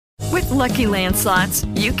Lucky Land Slots,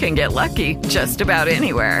 you can get lucky just about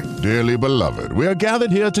anywhere. Dearly beloved, we are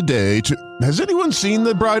gathered here today to... Has anyone seen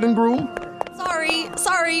the bride and groom?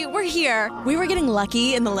 Sorry, we're here. We were getting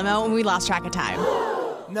lucky in the limo and we lost track of time.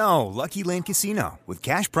 No, Lucky Land Casino, with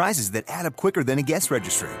cash prizes that add up quicker than a guest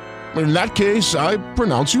registry. In that case, I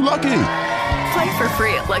pronounce you lucky. Play for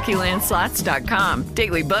free at LuckyLandSlots.com.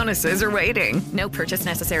 Daily bonuses are waiting. No purchase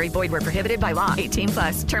necessary. Void where prohibited by law.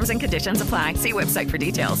 18+. Terms and conditions apply. See website for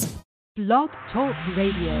details. Blog Talk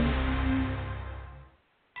Radio.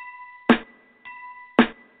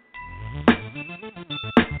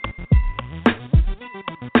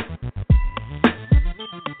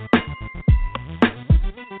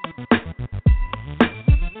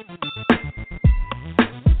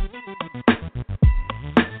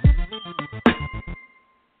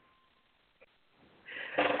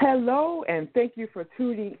 Hello, and thank you for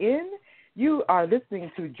tuning in. You are listening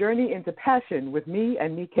to Journey into Passion with me,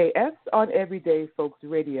 Anike S., on Everyday Folks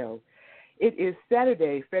Radio. It is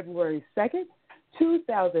Saturday, February 2nd,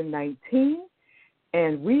 2019,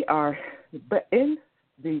 and we are in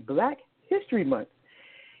the Black History Month.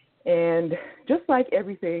 And just like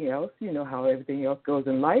everything else, you know how everything else goes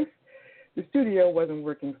in life, the studio wasn't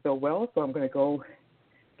working so well, so I'm going to go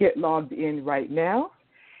get logged in right now.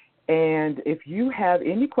 And if you have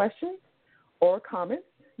any questions or comments,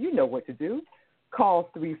 you know what to do. Call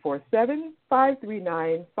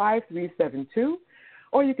 347-539-5372,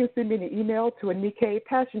 or you can send me an email to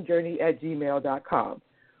anikepassionjourney@gmail.com.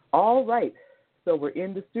 All right, so we're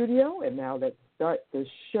in the studio, and now let's start the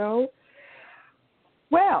show.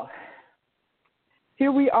 Well,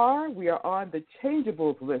 here we are. We are on the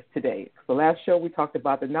Changeables list today. The last show we talked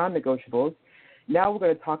about the non-negotiables. Now we're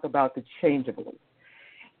going to talk about the Changeables.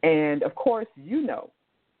 And, of course, you know,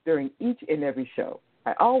 during each and every show,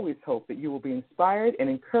 I always hope that you will be inspired and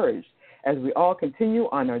encouraged as we all continue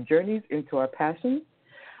on our journeys into our passions.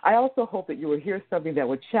 I also hope that you will hear something that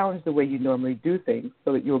will challenge the way you normally do things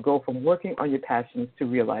so that you will go from working on your passions to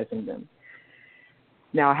realizing them.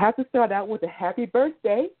 Now, I have to start out with a happy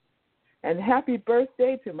birthday, and happy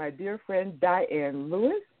birthday to my dear friend Diane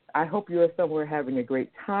Lewis. I hope you are somewhere having a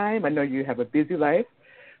great time. I know you have a busy life,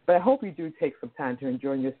 but I hope you do take some time to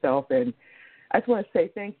enjoy yourself, and I just want to say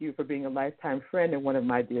thank you for being a lifetime friend and one of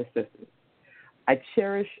my dear sisters. I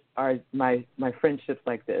cherish my friendships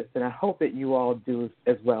like this, and I hope that you all do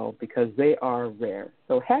as well because they are rare.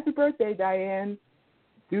 So happy birthday, Diane.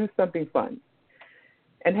 Do something fun.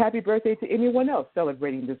 And happy birthday to anyone else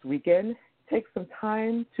celebrating this weekend. Take some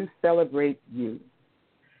time to celebrate you.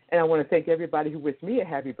 And I want to thank everybody who wished me a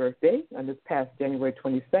happy birthday on this past January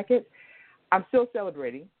 22nd. I'm still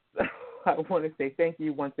celebrating. I want to say thank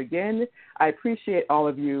you once again. I appreciate all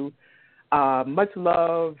of you. Much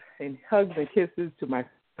love and hugs and kisses to my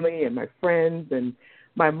family and my friends and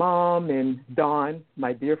my mom and Dawn,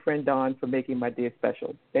 my dear friend Dawn, for making my day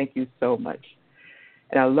special. Thank you so much.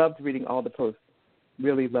 And I loved reading all the posts.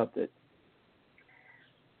 Really loved it.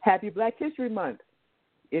 Happy Black History Month.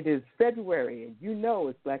 It is February, and you know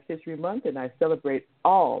it's Black History Month, and I celebrate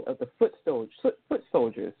all of the foot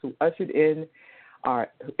soldiers who ushered our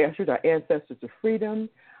ancestors to freedom.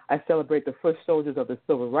 I celebrate the foot soldiers of the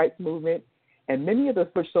Civil Rights Movement and many of the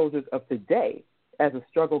foot soldiers of today as the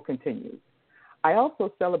struggle continues. I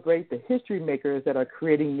also celebrate the history makers that are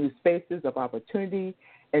creating new spaces of opportunity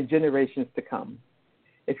and generations to come.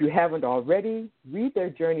 If you haven't already, read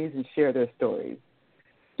their journeys and share their stories.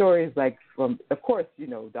 Stories like from, of course, you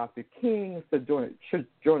know, Dr. King,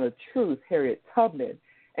 Sojourner Truth, Harriet Tubman,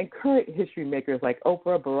 and current history makers like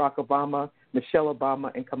Oprah, Barack Obama, Michelle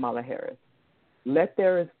Obama, and Kamala Harris. Let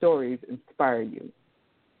their stories inspire you.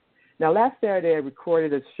 Now, last Saturday I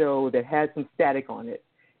recorded a show that had some static on it,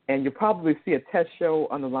 and you'll probably see a test show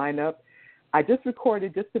on the lineup. I just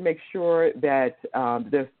recorded just to make sure that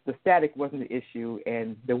the static wasn't the issue,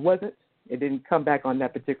 and there wasn't. It didn't come back on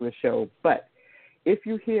that particular show. But if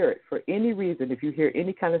you hear it for any reason, if you hear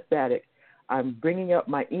any kind of static, I'm bringing up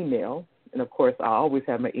my email. And, of course, I always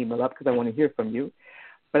have my email up because I want to hear from you.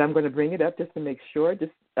 But I'm going to bring it up just to make sure.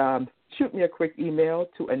 Just shoot me a quick email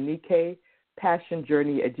to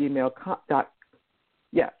anikepassionjourney@gmail.com.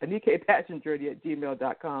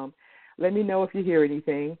 anikepassionjourney@gmail.com. Let me know if you hear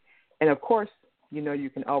anything. And, of course, you know you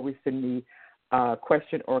can always send me a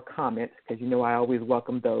question or comment because you know I always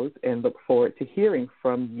welcome those and look forward to hearing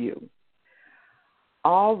from you.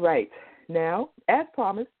 All right. Now, as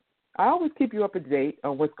promised, I always keep you up to date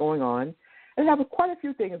on what's going on. And I have quite a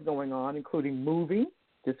few things going on, including moving,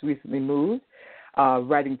 just recently moved,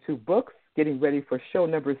 writing 2 books, getting ready for show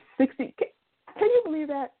number 60. Can you believe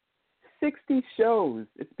that? 60 shows.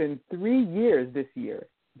 It's been 3 years this year.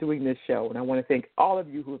 doing this show, and I want to thank all of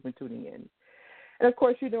you who have been tuning in. And, of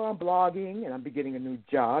course, I'm blogging, and I'm beginning a new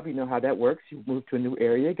job. You know how that works. You move to a new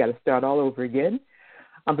area. You got to start all over again.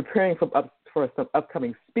 I'm preparing for some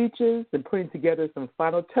upcoming speeches and putting together some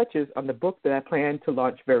final touches on the book that I plan to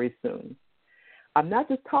launch very soon. I'm not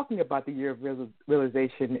just talking about the year of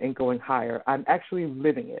realization and going higher. I'm actually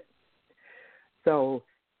living it. So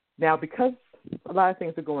now, because a lot of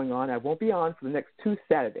things are going on, I won't be on for the next 2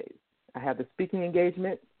 Saturdays. I have the speaking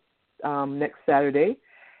engagement next Saturday,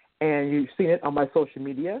 and you've seen it on my social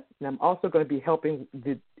media. And I'm also going to be helping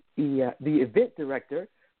the event director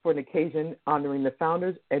for an occasion honoring the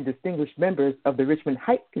founders and distinguished members of the Richmond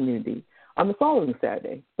Heights community on the following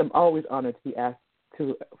Saturday. So I'm always honored to be asked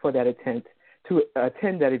to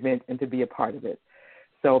attend that event and to be a part of it.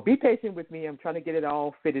 So be patient with me. I'm trying to get it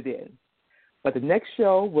all fitted in. But the next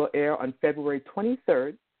show will air on February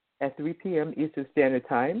 23rd at 3 p.m. Eastern Standard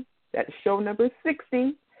Time. That's show number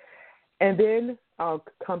 60. And then I'll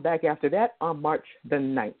come back after that on March the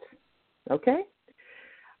 9th. Okay?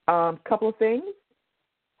 Couple of things.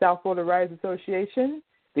 South Florida Writers Association,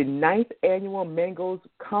 the 9th Annual Mangoes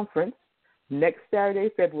Conference, next Saturday,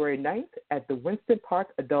 February 9th, at the Winston Park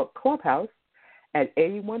Adult Clubhouse at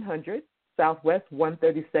 8100 Southwest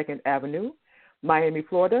 132nd Avenue, Miami,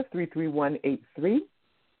 Florida, 33183.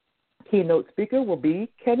 Keynote speaker will be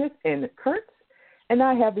Kenneth N. Kurtz, and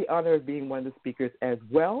I have the honor of being one of the speakers as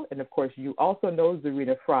well. And, of course, you also know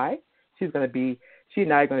Zarina Fry. She and I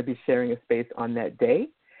are going to be sharing a space on that day.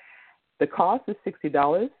 The cost is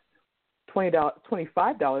 $60,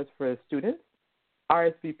 $25 for students.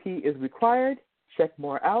 RSVP is required. Check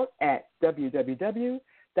more out at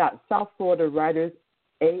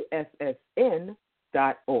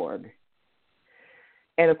www.southfloridawritersassn.org.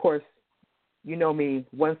 And, of course, you know me,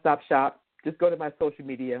 one-stop shop. Just go to my social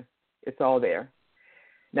media. It's all there.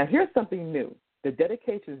 Now, here's something new. The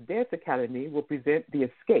Dedications Dance Academy will present The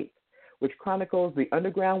Escape, which chronicles the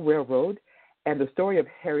Underground Railroad and the story of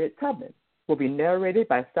Harriet Tubman. Will be narrated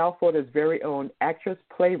by South Florida's very own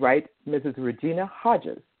actress-playwright, Mrs. Regina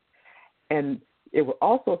Hodges. And it will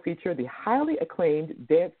also feature the highly acclaimed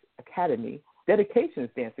Dedications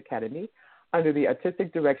Dance Academy, under the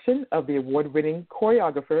artistic direction of the award-winning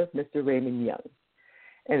choreographer, Mr. Raymond Young.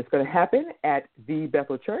 And it's going to happen at the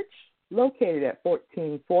Bethel Church, located at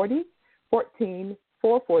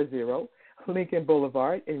 14440 Lincoln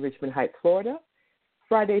Boulevard in Richmond Heights, Florida,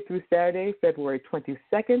 Friday through Saturday, February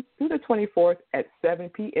 22nd through the 24th at 7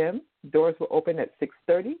 p.m. Doors will open at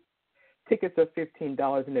 6:30. Tickets are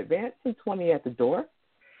 $15 in advance and $20 at the door.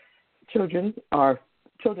 Children 5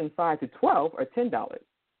 to 12 are $10.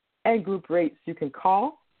 And group rates, you can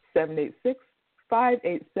call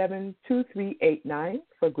 786-587-2389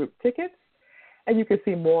 for group tickets. And you can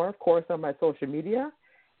see more, of course, on my social media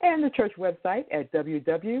and the church website at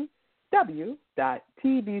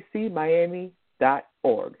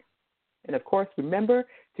www.tbcmiami.org. And, of course, remember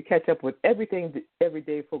to catch up with everything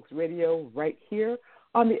Everyday Folks Radio right here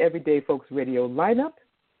on the Everyday Folks Radio lineup.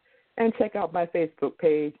 And check out my Facebook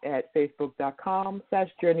page at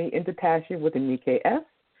facebook.com/Journey into Passion with Anike S.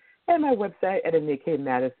 and my website at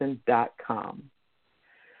AnikeMadison.com.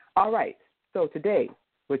 All right, so today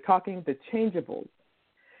we're talking the Changeables.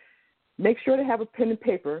 Make sure to have a pen and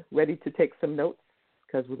paper ready to take some notes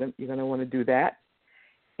because you're going to want to do that.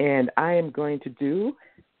 And I am going to do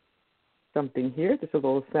something here, just a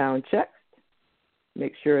little sound check.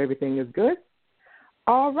 Make sure everything is good.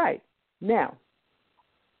 All right, now,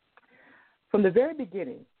 from the very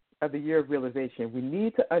beginning of the year of realization, we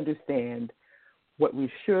need to understand what we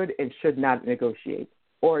should and should not negotiate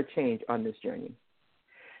or change on this journey.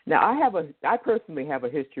 Now, I personally have a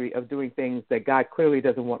history of doing things that God clearly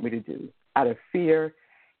doesn't want me to do out of fear,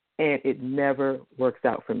 and it never works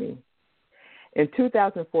out for me. In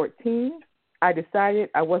 2014, I decided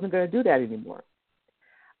I wasn't going to do that anymore.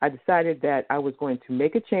 I decided that I was going to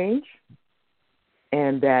make a change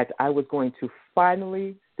and that I was going to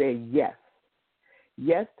finally say yes.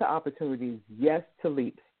 Yes to opportunities, yes to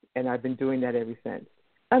leaps, and I've been doing that ever since.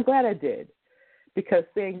 I'm glad I did, because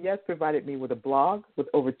saying yes provided me with a blog with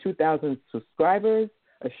over 2,000 subscribers,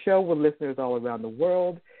 a show with listeners all around the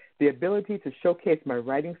world, the ability to showcase my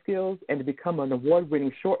writing skills, and to become an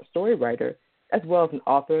award-winning short story writer, as well as an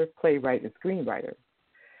author, playwright, and screenwriter.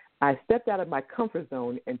 I stepped out of my comfort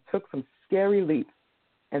zone and took some scary leaps,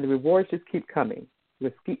 and the rewards just keep coming,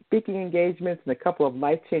 with speaking engagements and a couple of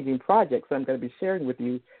life-changing projects I'm going to be sharing with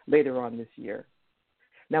you later on this year.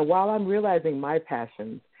 Now, while I'm realizing my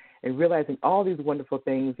passions and realizing all these wonderful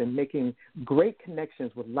things and making great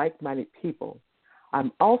connections with like-minded people,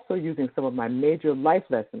 I'm also using some of my major life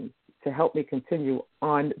lessons to help me continue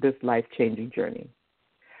on this life-changing journey.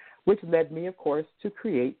 which led me, of course, to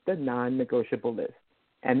create the non-negotiable list.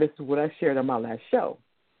 And this is what I shared on my last show.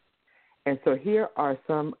 And so here are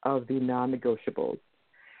some of the non-negotiables.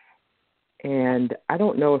 And I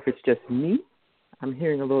don't know if it's just me. I'm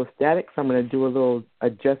hearing a little static, so I'm going to do a little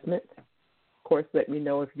adjustment. Of course, let me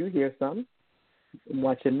know if you hear some. I'm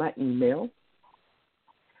watching my email.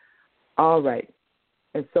 All right.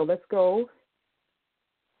 And so let's go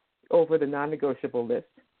over the non-negotiable list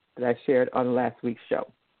that I shared on last week's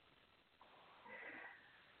show.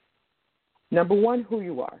 Number 1, who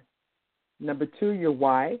you are. Number 2, your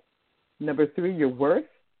why. Number 3, your worth.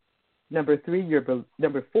 Number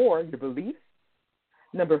 4, your beliefs.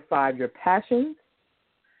 Number 5, your passions.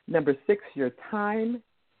 Number 6, your time.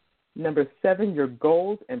 Number 7, your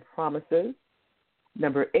goals and promises.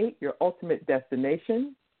 Number 8, your ultimate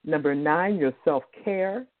destination. Number 9, your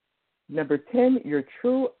self-care. Number 10, your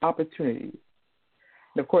true opportunities.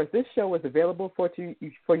 And, of course, this show is available for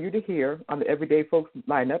you to hear on the Everyday Folks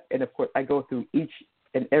lineup. And, of course, I go through each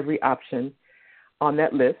and every option on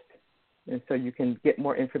that list. And so you can get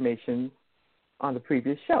more information on the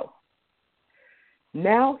previous show.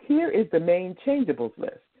 Now, here is the main changeables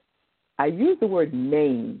list. I use the word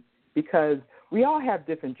main because we all have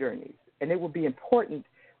different journeys, and it will be important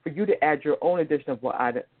for you to add your own additional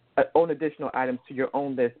items to your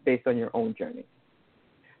own list based on your own journey.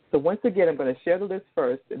 So once again, I'm going to share the list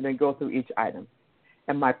first and then go through each item.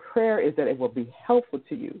 And my prayer is that it will be helpful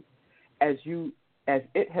to you as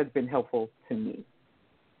it has been helpful to me.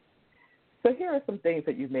 So here are some things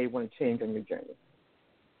that you may want to change on your journey.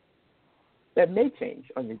 That may change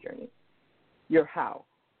on your journey. Your how,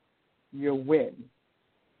 your when,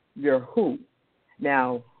 your who.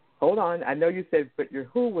 Now, hold on. I know you said, but your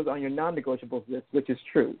who was on your non-negotiables list, which is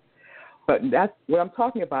true. But that's what I'm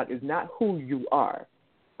talking about is not who you are,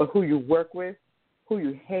 but who you work with, who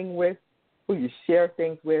you hang with, who you share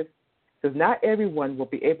things with. Because not everyone will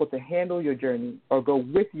be able to handle your journey or go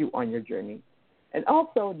with you on your journey. And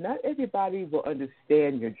also, not everybody will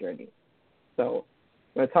understand your journey. So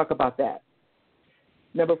I'm going to talk about that.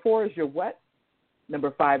 Number 4 is your what.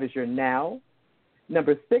 Number 5 is your now.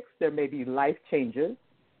 Number 6, there may be life changes.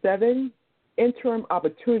 7, interim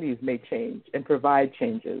opportunities may change and provide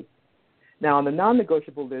changes. Now, on the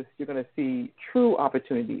non-negotiable list, you're going to see true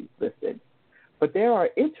opportunities listed. But there are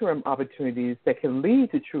interim opportunities that can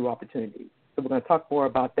lead to true opportunities. So we're going to talk more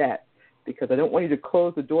about that because I don't want you to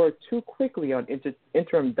close the door too quickly on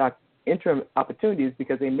interim opportunities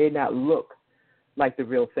because they may not look like the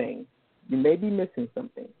real thing. You may be missing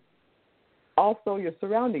something. Also, your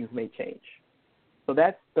surroundings may change. So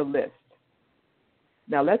that's the list.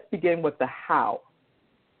 Now, let's begin with the how.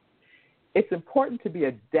 It's important to be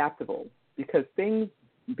adaptable because things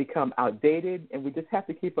become outdated and we just have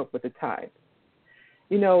to keep up with the times.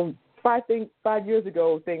 You know, 5 years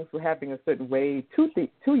ago, things were happening a certain way. 2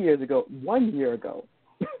 years ago, 1 year ago,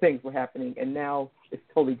 things were happening, and now it's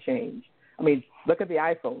totally changed. I mean, look at the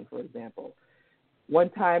iPhone, for example. One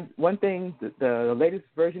thing, the latest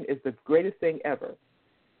version is the greatest thing ever,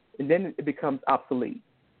 and then it becomes obsolete.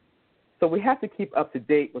 So we have to keep up to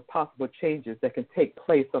date with possible changes that can take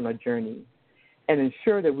place on our journey and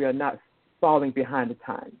ensure that we are not falling behind the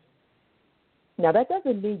times. Now, that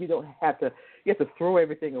doesn't mean you have to throw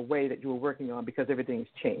everything away that you were working on because everything has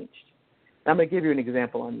changed. I'm going to give you an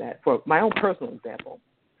example on that. For my own personal example,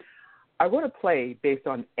 I wrote a play based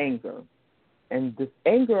on anger. And this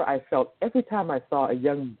anger I felt every time I saw a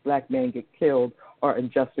young black man get killed or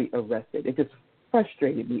unjustly arrested. It just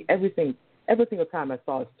frustrated me every single time I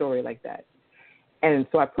saw a story like that. And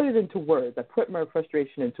so I put it into words. I put my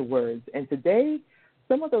frustration into words. And today,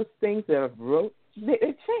 some of those things that I wrote,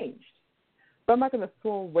 it changed. But I'm not going to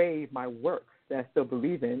throw away my work that I still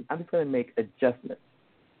believe in. I'm just going to make adjustments.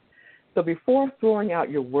 So before throwing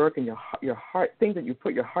out your work and your heart, things that you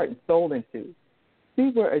put your heart and soul into,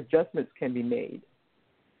 see where adjustments can be made.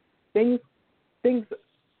 The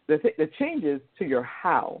changes to your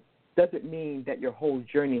how doesn't mean that your whole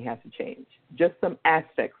journey has to change, just some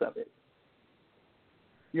aspects of it.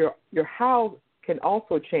 Your how can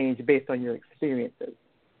also change based on your experiences,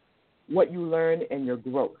 what you learn, and your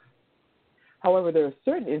growth. However, there are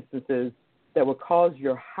certain instances that will cause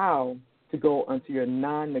your how to go onto your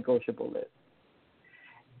non-negotiable list.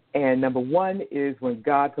 And number 1 is when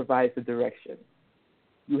God provides the direction.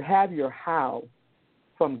 You have your how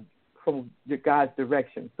from God's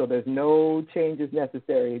direction, so there's no changes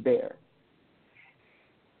necessary there.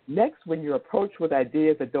 Next, when you're approached with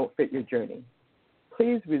ideas that don't fit your journey,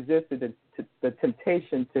 please resist the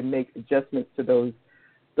temptation to make adjustments to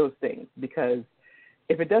those things, because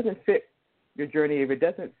if it doesn't fit your journey, if it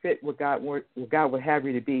doesn't fit what God would have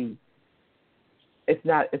you to be, it's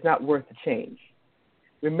not worth the change.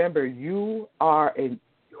 Remember, who you are is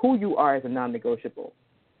a non-negotiable.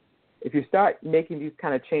 If you start making these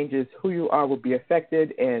kind of changes, who you are will be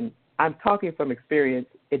affected, and I'm talking from experience,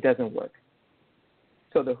 it doesn't work.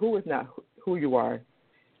 So the who is not who you are.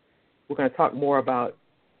 We're going to talk about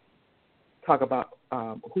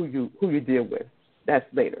who you deal with. That's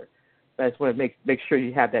later. But I just want to make sure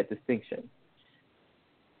you have that distinction.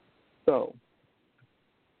 So,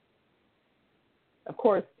 of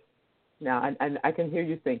course, now I can hear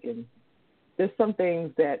you thinking, there's some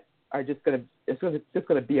things that are just going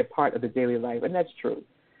to be a part of the daily life, and that's true.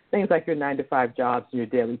 Things like your 9-to-5 jobs and your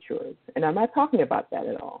daily chores. And I'm not talking about that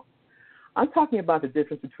at all. I'm talking about the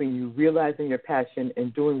difference between you realizing your passion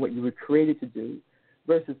and doing what you were created to do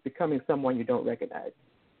versus becoming someone you don't recognize.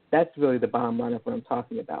 That's really the bottom line of what I'm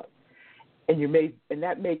talking about. And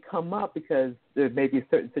that may come up because there may be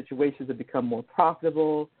certain situations that become more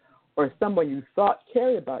profitable, or someone you thought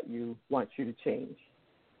cared about you wants you to change.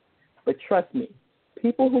 But trust me,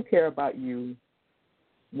 people who care about you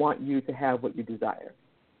want you to have what you desire.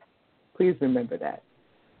 Please remember that.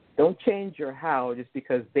 Don't change your how just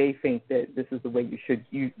because they think that this is the way you should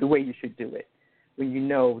do it, when you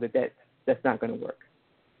know that's not going to work.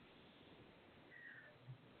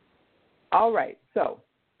 All right, so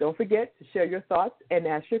don't forget to share your thoughts and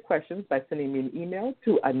ask your questions by sending me an email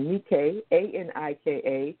to Anika,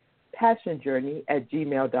 ANIKA,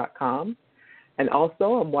 passionjourney@gmail.com. And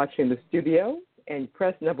also, I'm watching the studio, and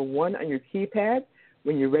press number 1 on your keypad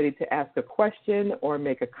when you're ready to ask a question or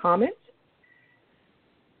make a comment.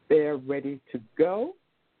 They're ready to go.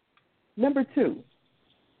 Number 2,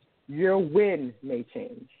 your when may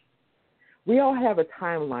change. We all have a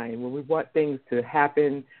timeline when we want things to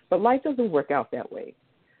happen, but life doesn't work out that way.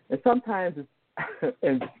 And sometimes,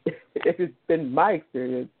 and if it's been my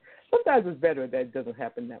experience, sometimes it's better that it doesn't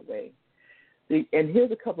happen that way. And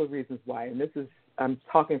here's a couple of reasons why, and I'm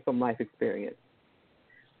talking from life experience.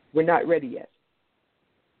 We're not ready yet.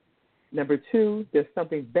 Number 2, there's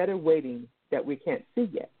something better waiting that we can't see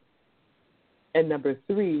yet. And number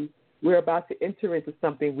 3, we're about to enter into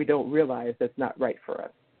something we don't realize that's not right for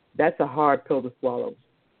us. That's a hard pill to swallow.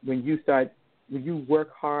 When you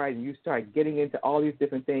work hard and you start getting into all these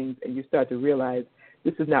different things and you start to realize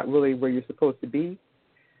this is not really where you're supposed to be,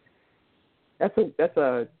 that's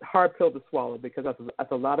a hard pill to swallow, because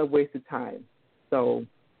that's a lot of wasted time. So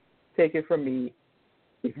take it from me.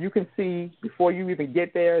 If you can see before you even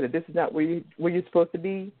get there that this is not where you're supposed to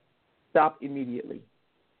be, stop immediately.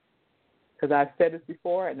 Because I've said this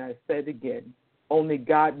before and I've said it again. Only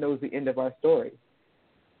God knows the end of our story.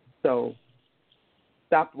 So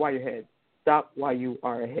stop while you're ahead. Stop while you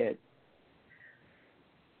are ahead.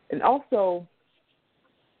 And also,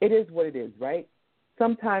 it is what it is, right?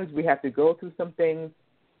 Sometimes we have to go through some things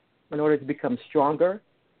in order to become stronger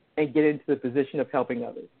and get into the position of helping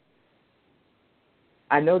others.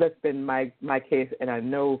 I know that's been my case, and I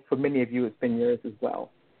know for many of you it's been yours as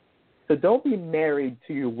well. So don't be married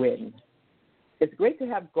to your win. It's great to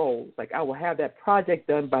have goals, like I will have that project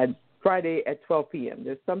done by Friday at 12 p.m.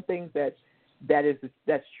 There's some things that's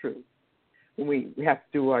true. When we have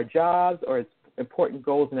to do our jobs or it's important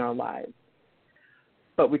goals in our lives.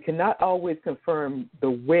 But we cannot always confirm the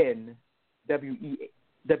win,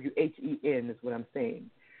 W-H-E-N is what I'm saying.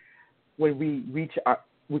 When we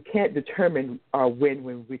can't determine our win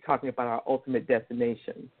when we're talking about our ultimate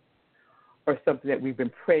destination or something that we've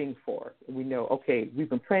been praying for. We know, okay, we've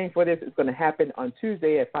been praying for this. It's going to happen on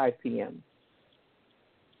Tuesday at 5 p.m.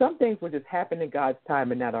 Some things will just happen in God's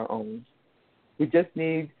time and not our own. We just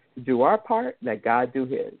need to do our part, let God do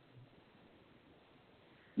his.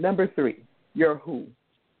 Number 3, your who.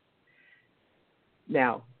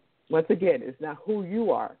 Now, once again, it's not who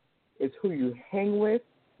you are. It's who you hang with,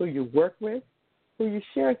 who you work with, who you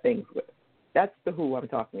share things with. That's the who I'm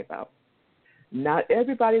talking about. Not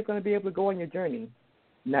everybody's going to be able to go on your journey.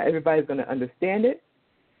 Not everybody's going to understand it.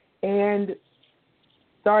 And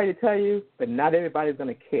sorry to tell you, but not everybody's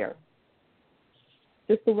going to care.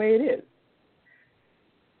 Just the way it is.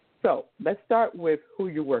 So let's start with who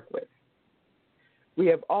you work with. We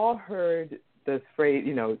have all heard this phrase,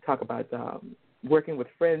 talk about working with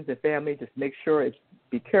friends and family. Just make sure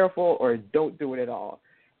be careful or don't do it at all.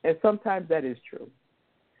 And sometimes that is true.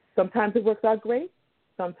 Sometimes it works out great.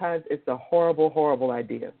 Sometimes it's a horrible, horrible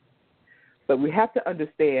idea. But we have to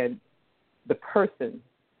understand the person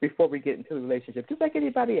before we get into the relationship, just like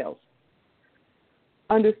anybody else.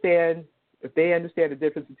 Understand if they understand the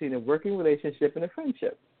difference between a working relationship and a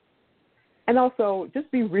friendship. And also,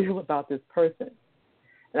 just be real about this person.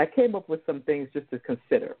 And I came up with some things just to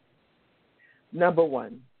consider. Number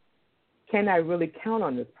 1, can I really count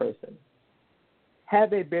on this person? Have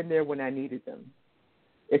they been there when I needed them?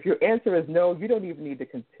 If your answer is no, you don't even need to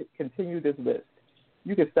continue this list.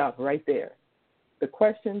 You can stop right there. The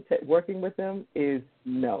question to working with them is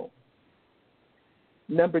no.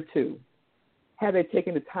 Number 2, have they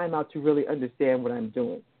taken the time out to really understand what I'm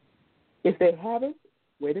doing? If they haven't,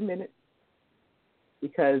 wait a minute,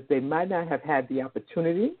 because they might not have had the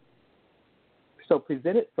opportunity. So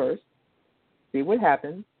present it first, see what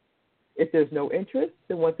happens. If there's no interest,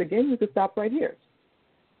 then once again, you can stop right here.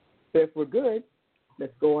 So if we're good,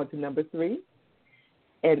 let's go on to number 3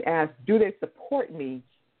 and ask, do they support me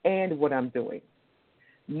and what I'm doing?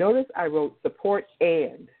 Notice I wrote support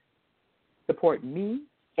me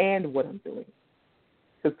and what I'm doing.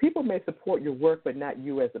 Because people may support your work, but not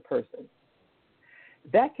you as a person.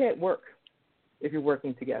 That can't work if you're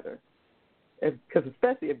working together. Because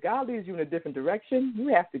especially if God leads you in a different direction, you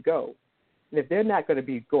have to go. And if they're not going to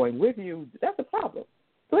be going with you, that's a problem.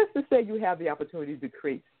 So let's just say you have the opportunity to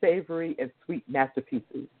create savory and sweet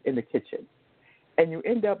masterpieces in the kitchen, and you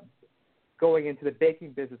end up going into the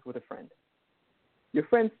baking business with a friend. Your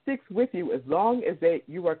friend sticks with you as long as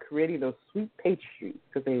you are creating those sweet pastries,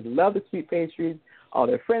 because they love the sweet pastries, all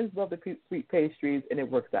their friends love the sweet pastries, and it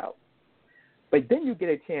works out. But then you get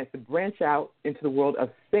a chance to branch out into the world of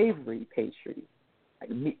savory pastries,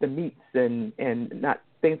 like the meats and not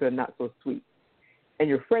things that are not so sweet. And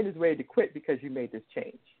your friend is ready to quit because you made this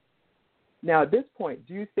change. Now, at this point,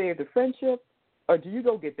 do you save the friendship or do you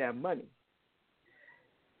go get that money?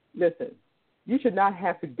 Listen, you should not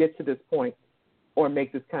have to get to this point or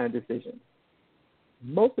make this kind of decision.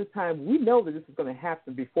 Most of the time, we know that this is going to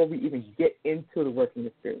happen before we even get into the working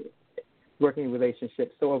experience, working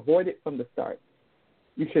relationship. So avoid it from the start.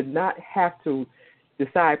 You should not have to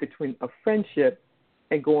decide between a friendship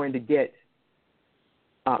and going to get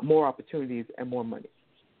more opportunities and more money.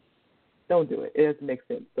 Don't do it. It doesn't make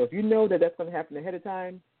sense. So if you know that that's going to happen ahead of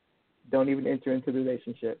time, don't even enter into the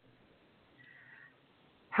relationship.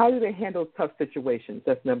 How do they handle tough situations?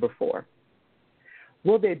 That's number 4.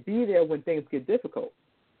 Will they be there when things get difficult?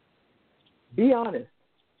 Be honest.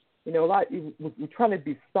 You know, we're trying to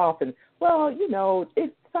be soft and, well, you know,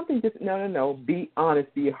 it's something just, no. Be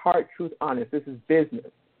honest. Be hard truth honest. This is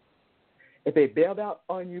business. If they bailed out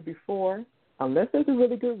on you before, unless there's a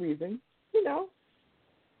really good reason, you know,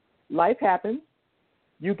 life happens.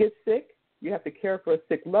 You get sick. You have to care for a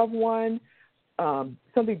sick loved one.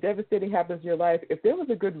 Something devastating happens in your life. If there was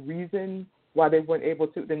a good reason why they weren't able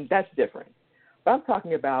to, then that's different. But I'm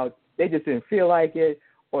talking about they just didn't feel like it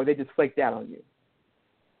or they just flaked out on you.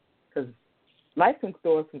 Because life can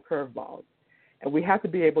throw us some curveballs, and we have to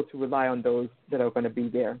be able to rely on those that are going to be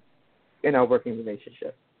there in our working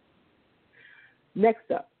relationship. Next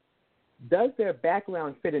up, does their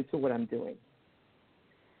background fit into what I'm doing?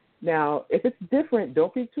 Now, if it's different,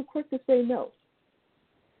 don't be too quick to say no.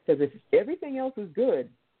 Because if everything else is good,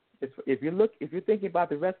 if you're thinking about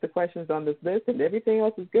the rest of the questions on this list and everything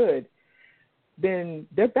else is good, then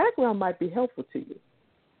their background might be helpful to you.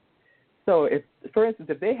 So, if, for instance,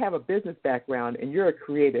 if they have a business background and you're a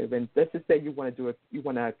creative, and let's just say you want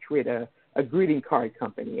to create a greeting card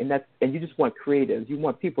company, and you just want creatives, you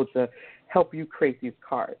want people to help you create these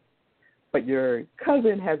cards, but your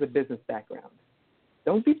cousin has a business background.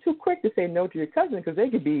 Don't be too quick to say no to your cousin because they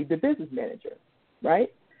could be the business manager,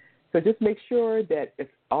 right? So just make sure that if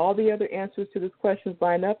all the other answers to this questions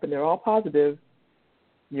line up and they're all positive,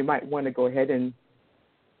 you might want to go ahead and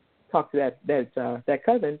talk to that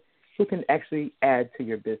cousin who can actually add to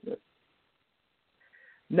your business.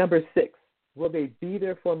 Number 6, will they be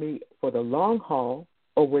there for me for the long haul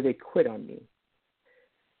or will they quit on me?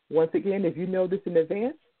 Once again, if you know this in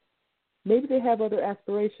advance, maybe they have other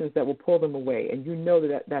aspirations that will pull them away, and you know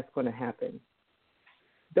that that's going to happen.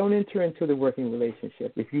 Don't enter into the working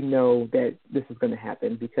relationship if you know that this is going to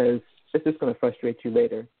happen because it's just going to frustrate you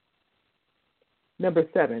later. Number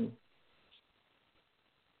 7,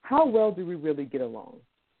 how well do we really get along?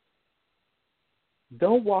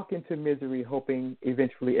 Don't walk into misery hoping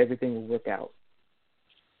eventually everything will work out.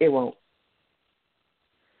 It won't.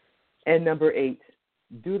 And number 8,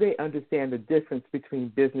 do they understand the difference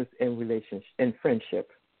between business and relationship and friendship?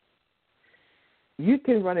 You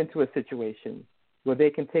can run into a situation where they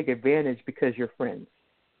can take advantage because you're friends.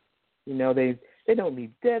 You know, they don't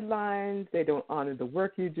meet deadlines, they don't honor the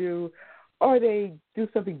work you do, or they do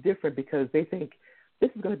something different because they think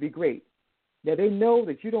this is going to be great. Now, they know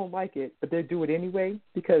that you don't like it, but they do it anyway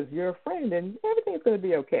because you're a friend and everything's going to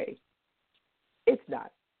be okay. It's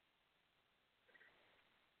not.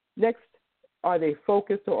 Next, are they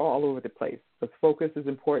focused or all over the place? Because focus is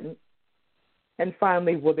important. And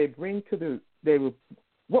finally, what will they bring to the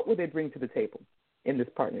table in this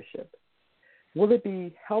partnership? Will it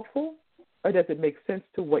be helpful, or does it make sense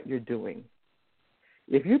to what you're doing?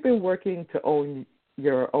 If you've been working to own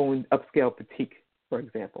your own upscale boutique, for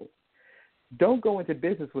example, don't go into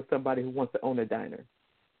business with somebody who wants to own a diner.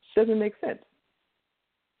 Doesn't make sense.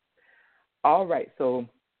 All right, so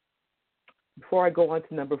before I go on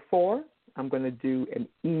to number 4, I'm going to do an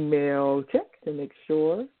email check to make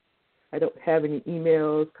sure I don't have any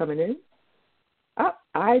emails coming in.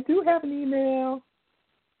 I do have an email.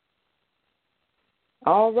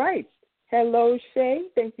 All right. Hello, Shay.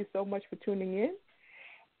 Thank you so much for tuning in.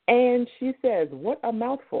 And she says, what a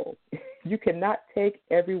mouthful. You cannot take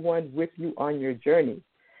everyone with you on your journey.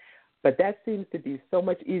 But that seems to be so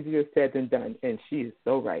much easier said than done, and she is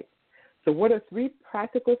so right. So what are 3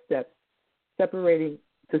 practical steps separating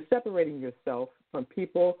yourself from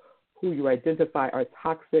people who you identify are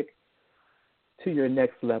toxic to your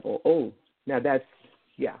next level? Oh, now that's,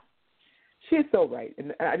 yeah. She is so right,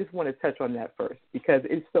 and I just want to touch on that first because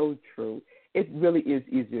it's so true. It really is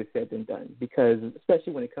easier said than done because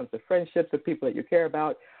especially when it comes to friendships or people that you care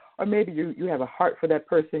about, or maybe you have a heart for that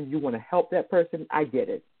person, you want to help that person. I get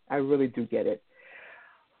it. I really do get it.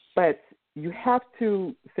 But you have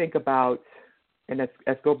to think about, and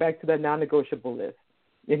let's go back to the non-negotiable list,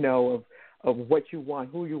 of what you want,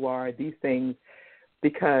 who you are, these things,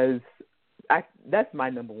 because that's my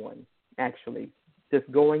number 1, actually, just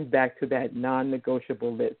going back to that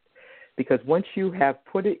non-negotiable list. Because once you have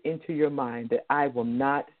put it into your mind that I will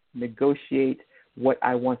not negotiate what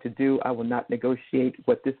I want to do, I will not negotiate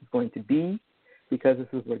what this is going to be, because this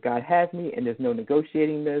is where God has me and there's no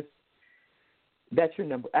negotiating this, that's your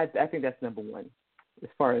number. I think that's number 1 as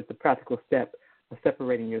far as the practical step of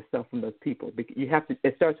separating yourself from those people. You have to.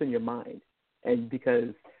 It starts in your mind, and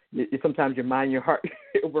because sometimes your mind and your heart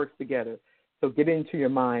it works together. So get into your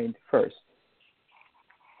mind first,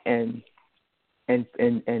 and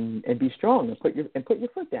be strong and put your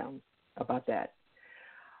foot down about that.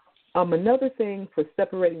 Another thing for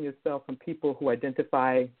separating yourself from people who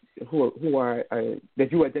identify that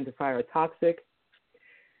you identify are toxic.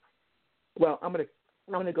 Well, I'm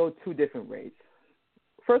gonna go 2 different ways.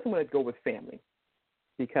 First, I'm gonna go with family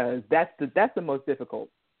because that's the most difficult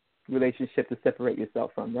relationship to separate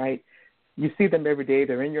yourself from. Right? You see them every day.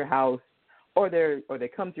 They're in your house, or they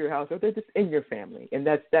come to your house, or they're just in your family, and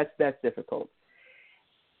that's difficult.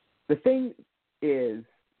 The thing is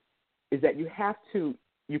that you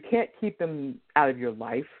can't keep them out of your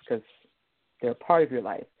life because they're a part of your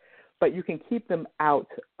life, but you can keep them out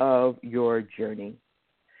of your journey.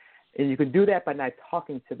 And you can do that by not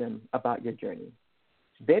talking to them about your journey.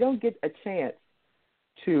 They don't get a chance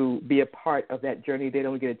to be a part of that journey. They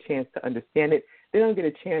don't get a chance to understand it. They don't get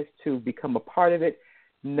a chance to become a part of it.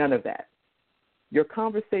 None of that. Your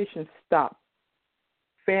conversations stop.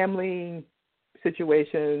 Family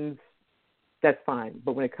situations, that's fine.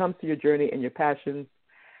 But when it comes to your journey and your passions,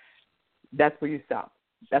 that's where you stop.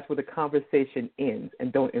 That's where the conversation ends.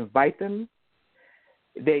 And don't invite them.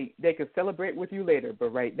 They can celebrate with you later, but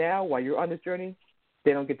right now, while you're on this journey,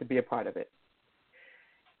 they don't get to be a part of it.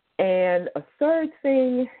 And a third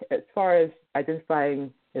thing, as far as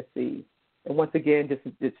identifying, let's see, and once again, just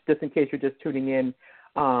in case you're just tuning in,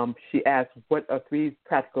 she asked, what are 3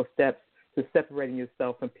 practical steps to separating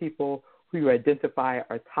yourself from people who you identify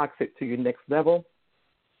are toxic to your next level?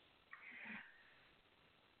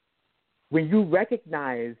 When you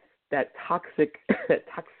recognize that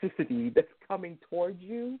toxicity that's coming towards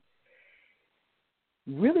you,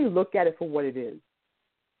 really look at it for what it is.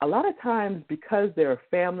 A lot of times, because they're a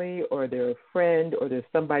family or they're a friend or they're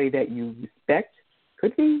somebody that you respect,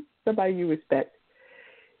 could be somebody you respect,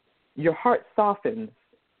 your heart softens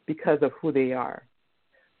because of who they are.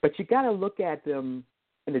 But you got to look at them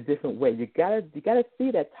in a different way. You got to see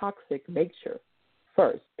that toxic nature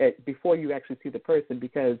first before you actually see the person,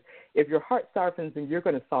 because if your heart softens, then you're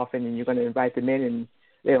going to soften and you're going to invite them in and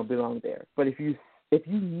they don't belong there. But if you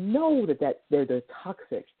know that they're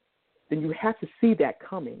toxic, then you have to see that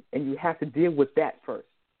coming and you have to deal with that first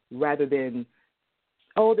rather than,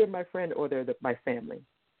 oh, they're my friend or they're my family.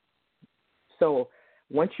 So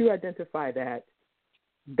once you identify that,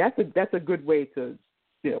 that's a good way to,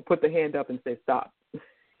 put the hand up and say stop,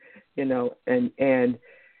 and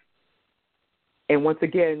once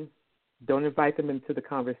again, don't invite them into the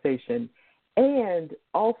conversation. And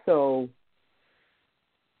also,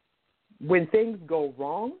 when things go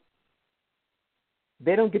wrong,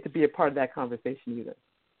 they don't get to be a part of that conversation either,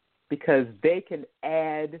 because they can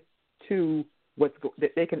add to what's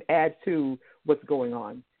going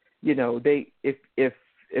on. If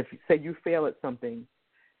say you fail at something,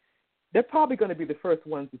 they're probably going to be the first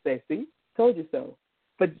ones to say, "See, told you so."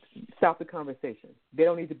 but stop the conversation. They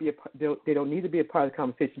don't need to be they don't need to be a part of the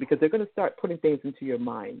conversation because they're going to start putting things into your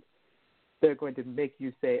mind. They're going to make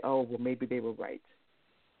you say, oh, well, maybe they were right.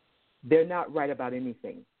 They're not right about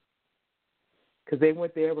anything because they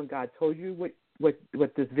weren't there when God told you what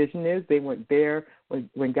this vision is. They weren't there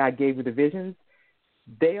when God gave you the visions.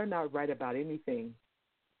 They are not right about anything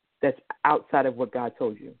that's outside of what God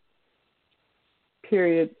told you.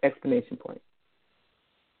 Period, exclamation point.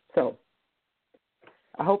 So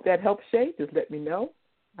I hope that helps, Shay. Just let me know.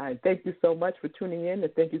 Thank you so much for tuning in,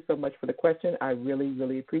 and thank you so much for the question. I really,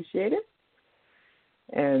 really appreciate it.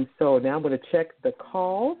 And so now I'm going to check the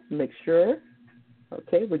call, make sure.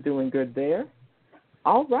 Okay, we're doing good there.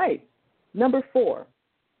 All right. Number 4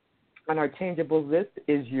 on our changeable list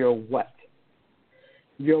is your what.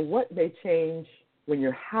 Your what may change when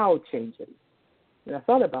your how changes. And I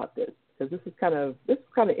thought about this because this is kind of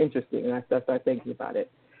interesting, and I started thinking about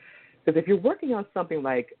it. Because if you're working on something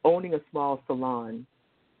like owning a small salon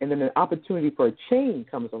and then an opportunity for a chain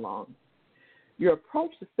comes along, your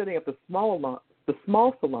approach to setting up the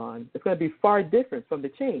small salon is going to be far different from the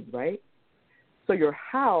chain, right? So your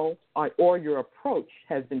how or your approach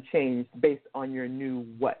has been changed based on your new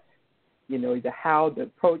what. You know, the how, the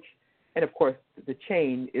approach, and, of course, the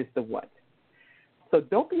chain is the what. So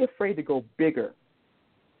don't be afraid to go bigger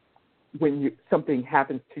when something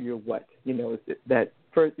happens to your what. You know, that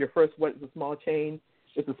your first what is a small chain,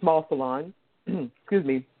 it's a small salon, excuse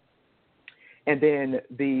me, and then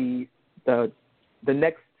the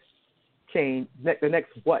next chain, the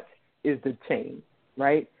next what is the chain,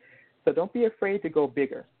 right? So don't be afraid to go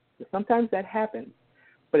bigger. Sometimes that happens.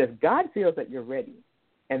 But if God feels that you're ready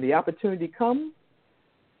and the opportunity comes,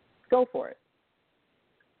 go for it.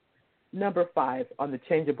 Number 5 on the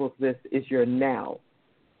changeables list is your now.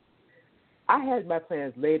 I had my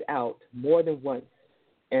plans laid out more than once,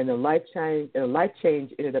 and a life change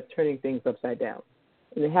ended up turning things upside down.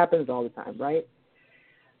 And it happens all the time, right?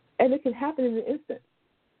 And it can happen in an instant.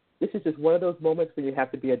 This is just one of those moments when you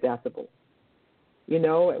have to be adaptable. You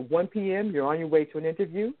know, at 1 p.m., you're on your way to an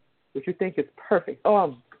interview, which you think is perfect.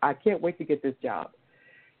 Oh, I can't wait to get this job.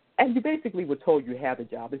 And you basically were told you have the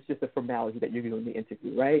job. It's just a formality that you're doing the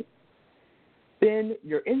interview, right? Then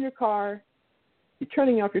you're in your car, you're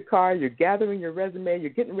turning off your car, you're gathering your resume,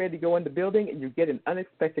 you're getting ready to go in the building, and you get an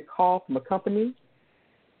unexpected call from a company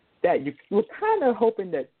that you were kind of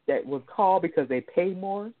hoping that would call because they pay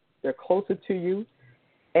more, they're closer to you.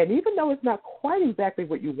 And even though it's not quite exactly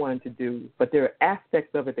what you wanted to do, but there are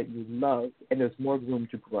aspects of it that you love, and there's more room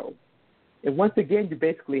to grow. And once again, you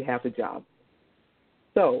basically have the job.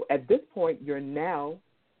 So at this point,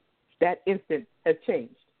 that instant has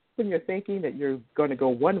changed. When you're thinking that you're going to go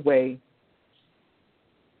one way,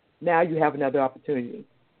 now you have another opportunity.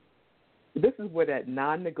 This is where that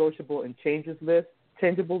non-negotiable and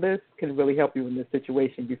changeable list can really help you in this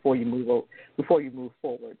situation before you move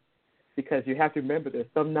forward. Because you have to remember there's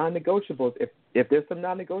some non-negotiables. If there's some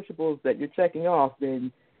non-negotiables that you're checking off,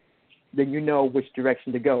 then you know which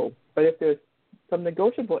direction to go. But if there's some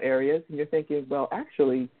negotiable areas and you're thinking, well,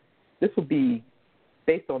 actually, this will be,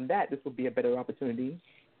 based on that, this will be a better opportunity,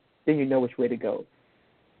 then you know which way to go.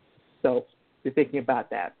 So you're thinking about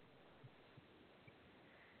that.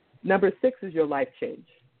 Number 6 is your life change.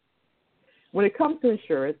 When it comes to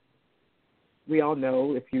insurance, we all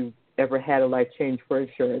know if you've ever had a life change for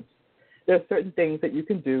insurance, there are certain things that you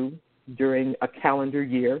can do during a calendar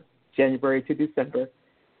year, January to December,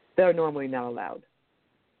 that are normally not allowed.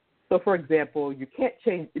 So, for example, you can't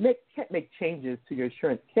make changes to your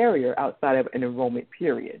insurance carrier outside of an enrollment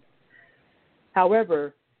period.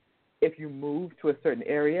 However, if you move to a certain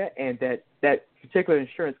area and that particular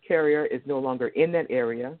insurance carrier is no longer in that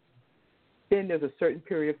area, then there's a certain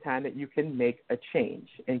period of time that you can make a change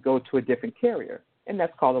and go to a different carrier, and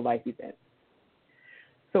that's called a life event.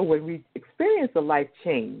 So when we experience a life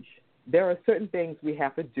change, there are certain things we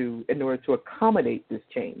have to do in order to accommodate this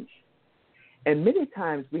change. And many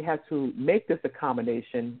times we have to make this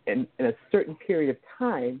accommodation in a certain period of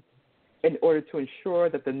time in order to ensure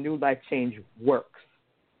that the new life change works.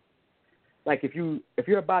 Like if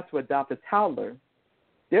you're about to adopt a toddler,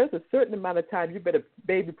 there's a certain amount of time you better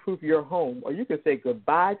baby-proof your home, or you can say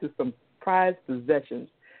goodbye to some prized possessions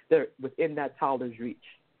that are within that toddler's reach.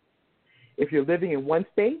 If you're living in one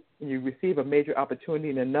state and you receive a major opportunity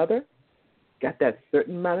in another, got that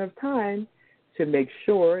certain amount of time to make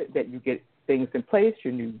sure that you get things in place.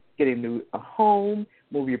 You're getting a home,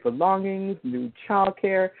 move your belongings, new child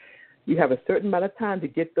care. You have a certain amount of time to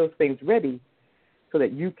get those things ready so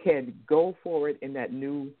that you can go forward in that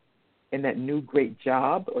new great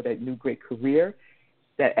job or that new great career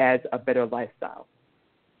that adds a better lifestyle.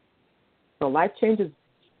 So life changes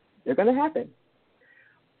They're going to happen.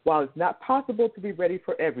 While it's not possible to be ready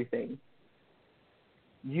for everything,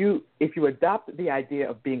 if you adopt the idea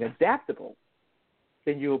of being adaptable,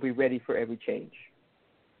 then you will be ready for every change.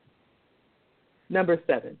 Number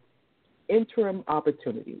 7, interim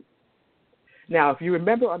opportunities. Now, if you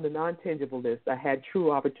remember on the non-changeable list, I had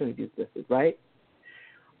true opportunities listed, right?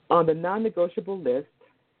 On the non-negotiable list,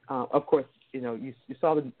 of course, you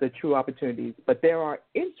saw the true opportunities, but there are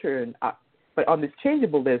but on this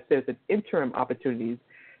changeable list, there's an interim opportunities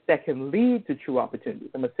that can lead to true opportunities.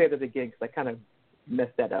 I'm going to say that again because I kind of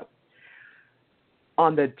messed that up.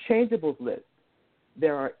 On the changeables list,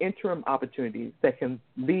 there are interim opportunities that can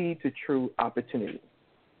lead to true opportunities.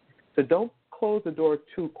 So don't close the door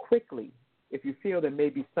too quickly if you feel there may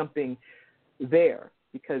be something there,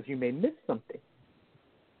 because you may miss something.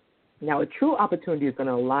 Now, a true opportunity is going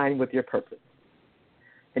to align with your purpose.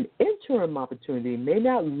 An interim opportunity may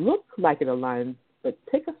not look like it aligns, but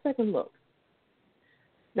take a second look.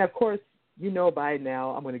 Now, of course, by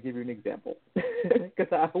now I'm going to give you an example because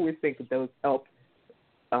I always think that those help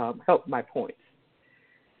my points.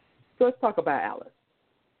 So let's talk about Alice.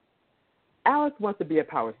 Alice wants to be a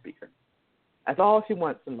power speaker. That's all she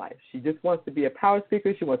wants in life. She just wants to be a power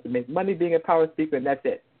speaker. She wants to make money being a power speaker, and that's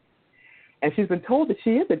it. And she's been told that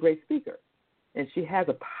she is a great speaker, and she has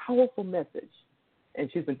a powerful message. And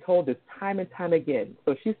she's been told this time and time again.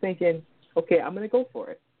 So she's thinking, okay, I'm going to go for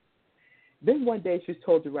it. Then one day she's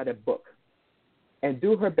told to write a book and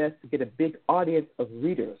do her best to get a big audience of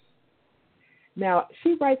readers. Now,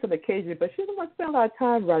 she writes on occasion, but she doesn't want to spend a lot of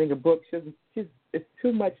time writing a book. It's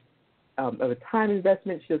too much of a time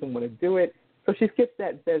investment. She doesn't want to do it. So she skips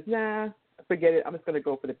that and says, nah, forget it. I'm just going to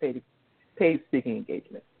go for the paid speaking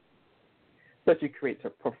engagement. So she creates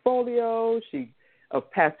her portfolio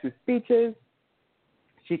of past 2 speeches.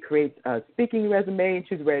 She creates a speaking resume, and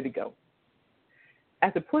she's ready to go.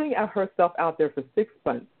 After putting herself out there for 6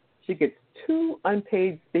 months, she gets 2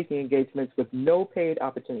 unpaid speaking engagements with no paid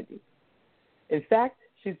opportunities. In fact,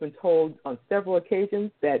 she's been told on several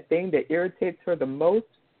occasions that thing that irritates her the most,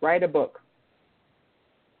 write a book.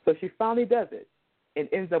 So she finally does it and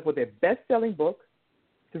ends up with a best-selling book,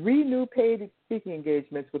 3 new paid speaking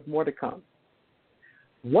engagements with more to come.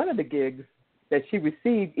 One of the gigs that she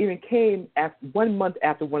received even came 1 month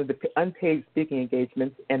after one of the unpaid speaking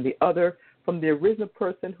engagements, and the other from the original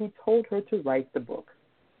person who told her to write the book.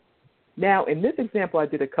 Now, in this example, I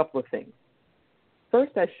did a couple of things.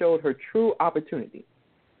 First, I showed her true opportunity.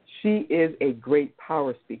 She is a great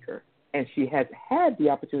power speaker, and she has had the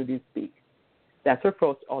opportunity to speak. That's her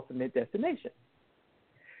first ultimate destination.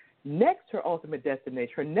 Next, her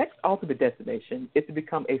next ultimate destination is to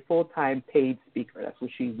become a full-time paid speaker. That's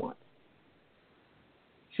what she wants.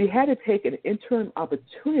 She had to take an interim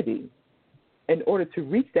opportunity in order to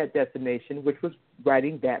reach that destination, which was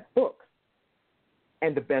writing that book.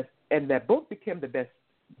 And that book became the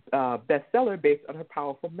bestseller based on her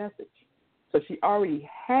powerful message. So she already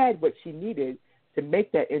had what she needed to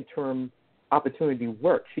make that interim opportunity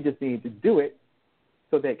work. She just needed to do it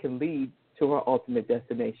so that it can lead to her ultimate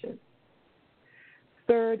destination.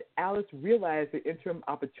 Third, Alice realized the interim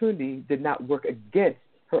opportunity did not work against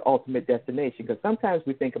her ultimate destination, because sometimes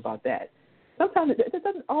we think about that. Sometimes it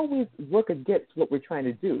doesn't always work against what we're trying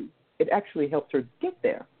to do. It actually helps her get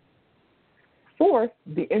there. Fourth,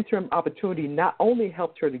 the interim opportunity not only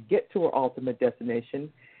helped her to get to her ultimate destination,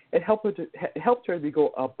 it helped her to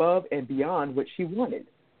go above and beyond what she wanted.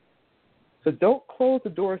 So don't close the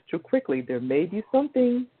doors too quickly. There may be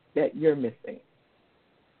something that you're missing.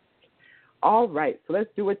 All right, so let's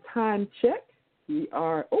do a time check. We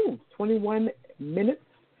are, 21 minutes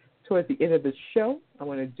towards the end of the show. I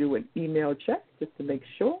want to do an email check just to make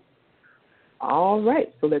sure. All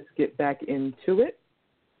right, so let's get back into it.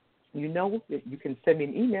 You know that you can send me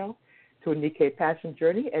an email to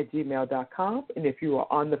nikkeiPassionJourney@gmail.com. And if you are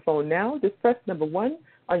on the phone now, just press number 1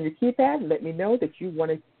 on your keypad and let me know that you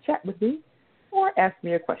want to chat with me or ask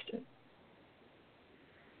me a question.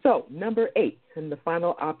 So number 8, and the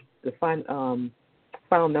final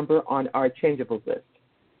number on our changeables list.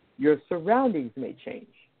 Your surroundings may change.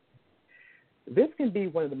 This can be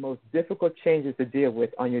one of the most difficult changes to deal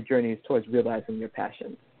with on your journeys towards realizing your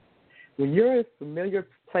passions. When you're in a familiar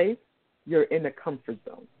place, you're in a comfort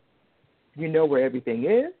zone. You know where everything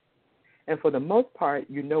is, and for the most part,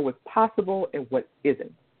 you know what's possible and what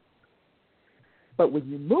isn't. But when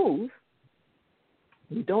you move,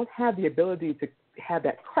 you don't have the ability to have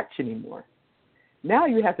that crutch anymore. Now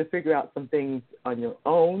you have to figure out some things on your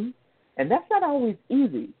own, and that's not always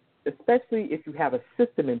easy, especially if you have a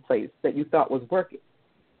system in place that you thought was working.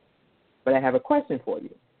 But I have a question for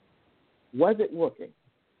you. Was it working?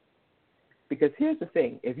 Because here's the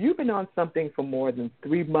thing. If you've been on something for more than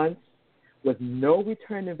 3 months with no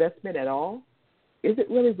return investment at all, is it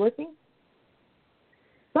really working?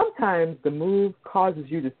 Sometimes the move causes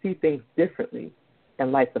you to see things differently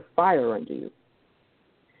and lights a fire under you.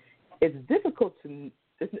 It's difficult to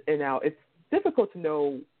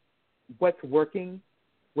know what's working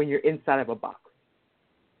when you're inside of a box,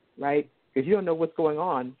 right? Because you don't know what's going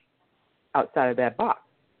on outside of that box.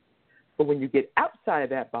 But when you get outside of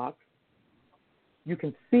that box, you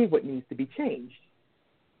can see what needs to be changed.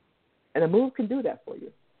 And a move can do that for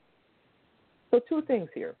you. So 2 things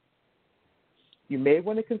here. You may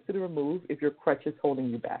want to consider a move if your crutch is holding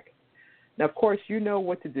you back. Now, of course, you know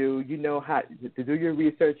what to do. You know how to do your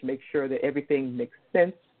research, make sure that everything makes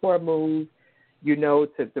sense for a move. You know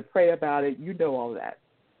to pray about it. You know all that.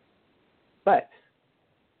 But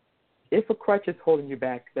if a crutch is holding you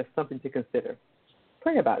back, that's something to consider.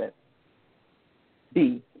 Pray about it.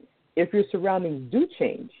 B, if your surroundings do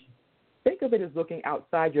change, think of it as looking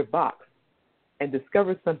outside your box and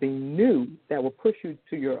discover something new that will push you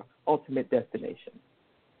to your ultimate destination.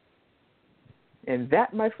 And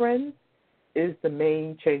that, my friends, is the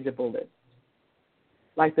main changeable list.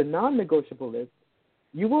 Like the non-negotiable list,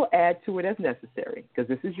 you will add to it as necessary, because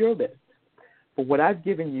this is your list. But what I've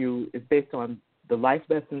given you is based on the life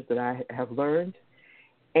lessons that I have learned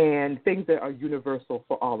and things that are universal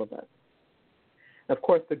for all of us. Of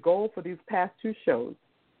course, the goal for these past 2 shows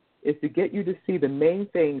is to get you to see the main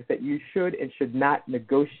things that you should and should not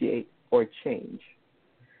negotiate or change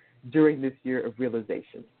during this year of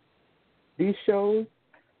realization. These shows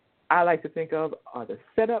I like to think of are the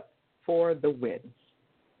setup for the win.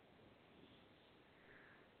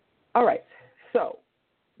 All right, so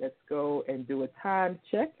let's go and do a time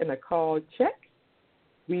check and a call check.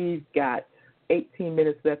 We've got 18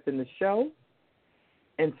 minutes left in the show.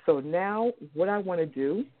 And so now what I want to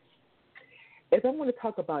do is I want to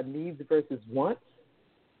talk about needs versus wants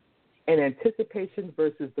and anticipation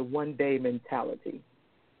versus the one-day mentality.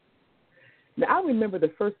 Now, I remember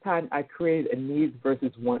the first time I created a needs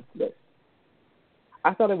versus wants list.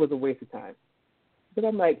 I thought it was a waste of time. But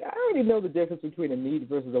I'm like, I already know the difference between a need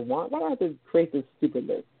versus a want. Why do I have to create this stupid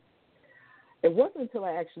list? It wasn't until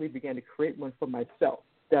I actually began to create one for myself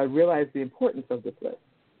that I realized the importance of this list.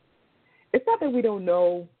 It's not that we don't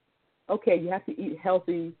know, okay, you have to eat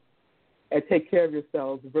healthy and take care of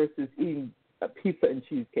yourselves versus eating a pizza and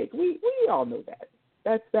cheesecake. We all know that.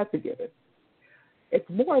 That's a given. It's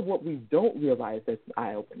more of what we don't realize that's an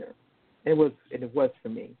eye-opener. And it was for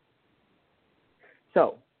me.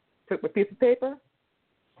 So, took my piece of paper,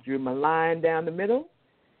 drew my line down the middle,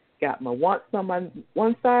 got my wants on my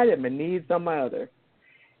one side and my needs on my other.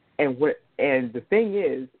 And the thing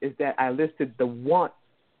is that I listed the wants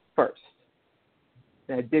first.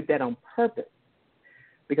 And I did that on purpose.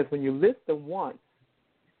 Because when you list the wants,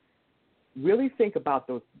 really think about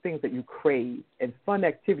those things that you crave and fun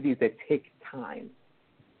activities that take time.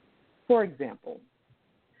 For example,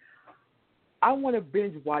 I want to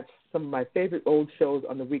binge watch some of my favorite old shows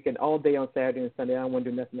on the weekend all day on Saturday and Sunday. I don't want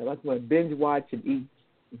to do nothing else. I just want to binge watch and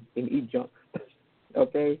eat junk.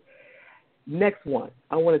 Okay? Next one,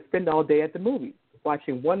 I want to spend all day at the movies,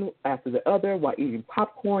 watching one after the other while eating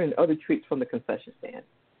popcorn and other treats from the concession stand.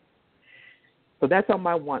 So that's on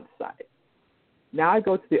my want side. Now I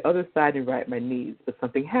go to the other side and write my needs, but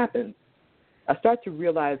something happens. I start to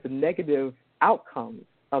realize the negative outcomes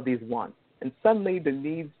of these wants, and suddenly the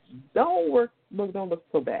needs don't look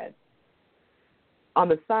so bad. On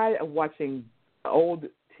the side of watching old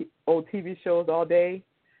TV shows all day,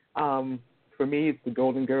 for me it's the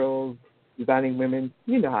Golden Girls, Designing Women.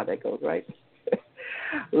 You know how that goes, right?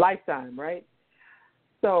 Lifetime, right?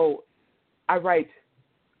 So I write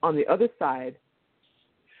on the other side,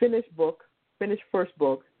 finish first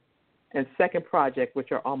book, and second project,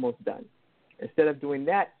 which are almost done. Instead of doing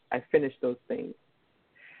that, I finish those things.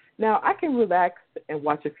 Now, I can relax and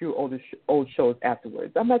watch a few old shows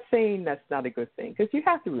afterwards. I'm not saying that's not a good thing, because you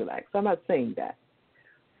have to relax. I'm not saying that.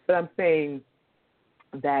 But I'm saying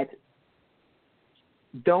that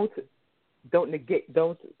don't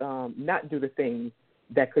not do the things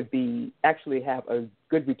that could actually have a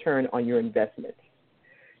good return on your investment.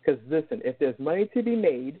 Because, listen, if there's money to be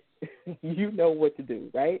made, you know what to do,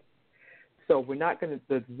 right? So we're not going to,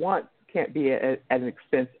 the wants can't be at an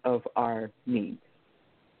expense of our needs,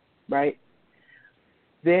 right?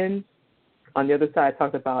 Then on the other side, I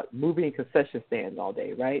talked about moving and concession stands all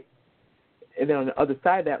day, right? And then on the other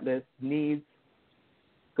side of that list, needs,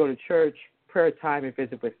 go to church, prayer time, and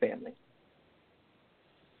visit with family.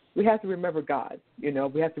 We have to remember God. We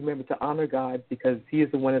have to remember to honor God, because he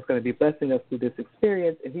is the one that's going to be blessing us through this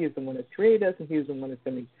experience, and he is the one that created us, and he is the one that's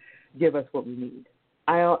going to give us what we need.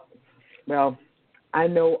 I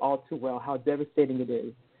know all too well how devastating it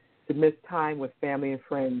is to miss time with family and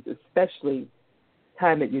friends, especially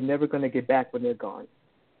time that you're never going to get back when they're gone.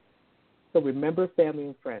 So remember family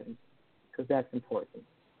and friends, because that's important.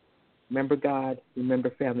 Remember God, remember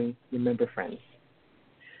family, remember friends.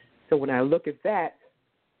 So when I look at that,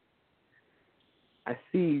 I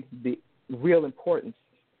see the real importance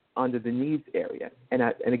under the needs area.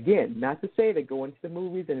 And again, not to say that going to the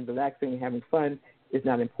movies and relaxing and having fun is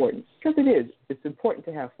not important, because it is. It's important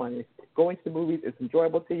to have fun. If going to the movies is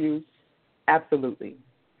enjoyable to you, absolutely.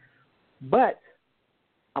 But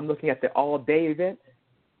I'm looking at the all-day event,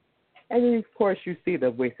 and then, of course, you see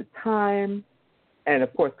the wasted time, and,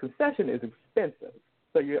 of course, concession is expensive.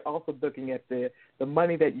 So you're also looking at the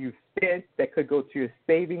money that you spent that could go to your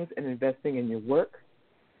savings and investing in your work.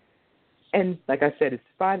 And like I said, it's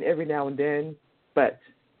fine every now and then, but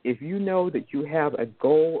if you know that you have a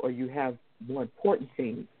goal or you have more important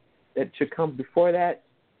things that should come before that,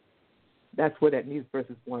 that's where that needs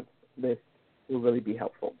versus wants list will really be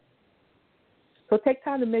helpful. So take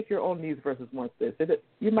time to make your own needs versus wants list.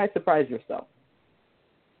 You might surprise yourself.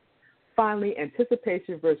 Finally,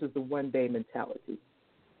 anticipation versus the one-day mentality.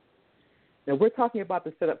 Now, we're talking about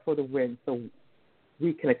the setup for the win so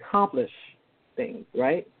we can accomplish things,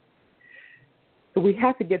 right? So we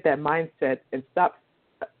have to get that mindset and stop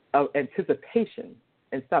anticipation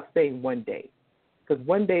and stop saying one day. Because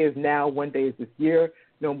one day is now, one day is this year,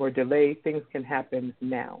 no more delay, things can happen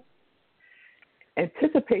now.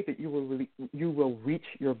 Anticipate that you will reach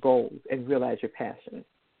your goals and realize your passion.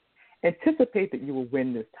 Anticipate that you will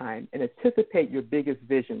win this time, and anticipate your biggest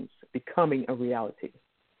visions becoming a reality.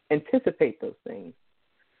 Anticipate those things.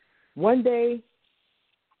 One day,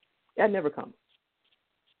 that never comes.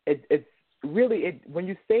 It's really, when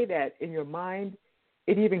you say that in your mind,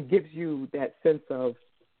 it even gives you that sense of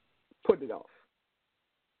put it off.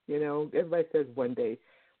 You know, everybody says one day.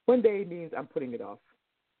 One day means I'm putting it off.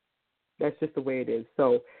 That's just the way it is.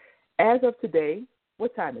 So as of today,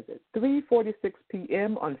 what time is it? 3:46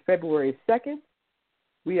 p.m. on February 2nd.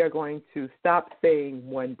 We are going to stop saying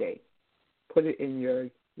one day. Put it in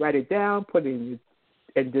write it down, put it in your,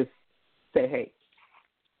 and just say, hey,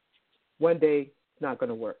 one day it's not going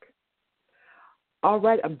to work. All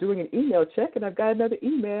right, I'm doing an email check, and I've got another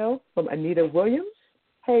email from Anita Williams.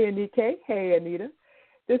 Hey, Anita. Hey, Anita.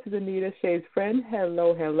 This is Anita, Shay's friend.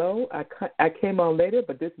 Hello. I came on later,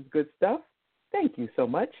 but this is good stuff. Thank you so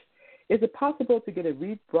much. Is it possible to get a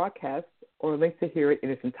rebroadcast or a link to hear it in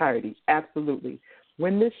its entirety? Absolutely.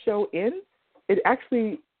 When this show ends, it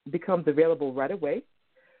actually becomes available right away.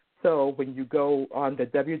 So when you go on the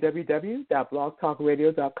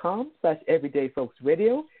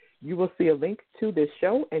www.blogtalkradio.com/everydayfolksradio, you will see a link to this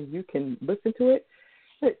show, and you can listen to it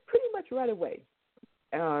pretty much right away,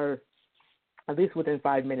 or at least within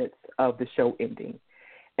 5 minutes of the show ending.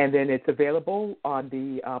 And then it's available on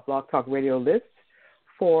the Blog Talk Radio list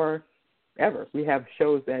forever. We have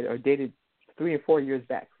shows that are dated 3 and 4 years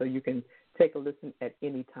back, so you can take a listen at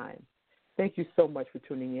any time. Thank you so much for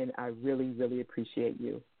tuning in. I really, really appreciate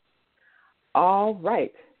you. All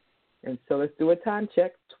right. And so let's do a time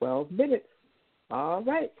check, 12 minutes. All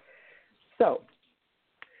right. So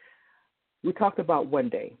we talked about one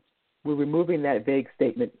day. We're removing that vague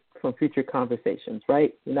statement from future conversations,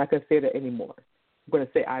 right? We're not going to say that anymore. We're going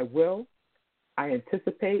to say I will, I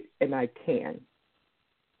anticipate, and I can.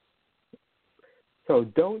 So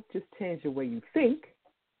don't just change the way you think,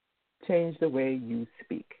 change the way you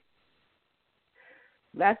speak.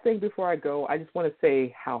 Last thing before I go, I just want to say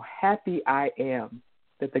how happy I am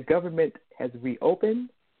that the government has reopened.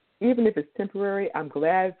 Even if it's temporary, I'm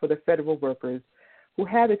glad for the federal workers who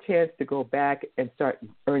had a chance to go back and start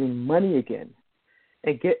earning money again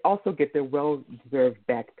and also get their well-deserved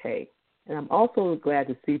back pay. And I'm also glad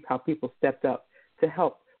to see how people stepped up to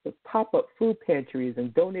help with pop-up food pantries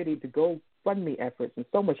and donating to GoFundMe efforts and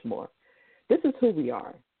so much more. This is who we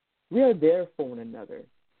are. We are there for one another,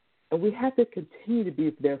 and we have to continue to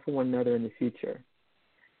be there for one another in the future.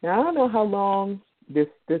 Now, I don't know how long this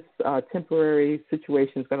temporary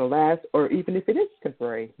situation is going to last, or even if it is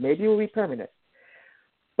temporary, maybe it will be permanent.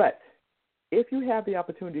 But if you have the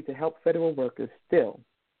opportunity to help federal workers still,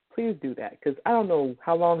 please do that, because I don't know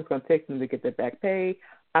how long it's going to take them to get their back pay.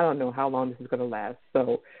 I don't know how long this is going to last.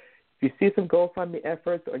 So if you see some GoFundMe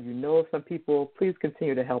efforts or you know of some people, please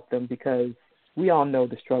continue to help them, because we all know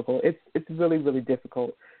the struggle. It's really, really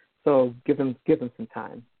difficult. So give them some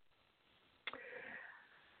time.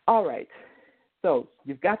 All right. So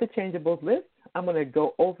you've got the Changeables list. I'm going to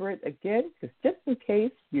go over it again, because just in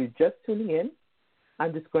case you're just tuning in,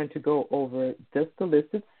 I'm just going to go over just the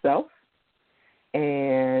list itself.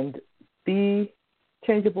 And the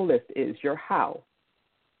changeable list is your how,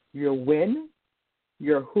 your when,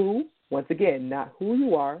 your who. Once again, not who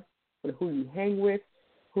you are, but who you hang with,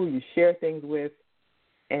 who you share things with,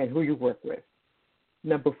 and who you work with.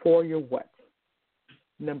 Number 4, your what.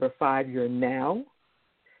 Number 5, your now.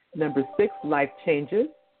 Number 6, life changes.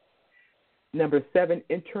 Number 7,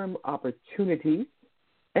 interim opportunities.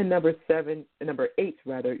 And number 8,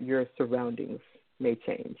 your surroundings may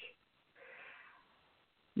change.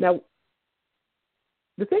 Now,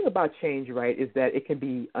 the thing about change, right, is that it can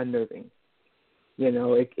be unnerving. You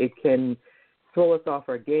know, it can throw us off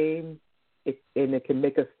our game, and it can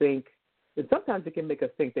make us think, and sometimes it can make us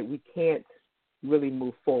think that we can't really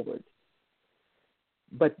move forward.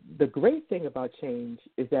 But the great thing about change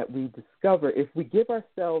is that we discover, if we give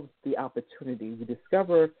ourselves the opportunity, we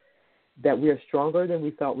discover that we are stronger than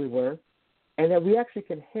we thought we were, and that we actually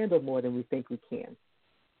can handle more than we think we can.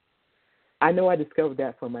 I know I discovered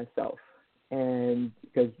that for myself. And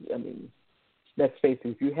because, I mean, let's face it,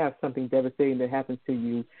 if you have something devastating that happens to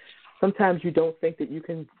you, sometimes you don't think that you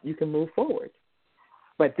can move forward.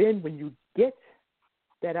 But then when you get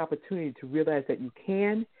that opportunity to realize that you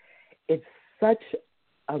can, it's such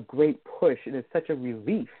a great push, and it's such a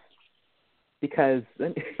relief, because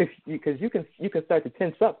you can start to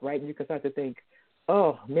tense up, right? And you can start to think,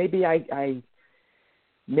 oh, maybe I can't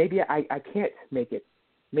make it.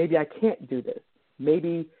 Maybe I can't do this.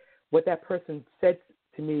 Maybe what that person said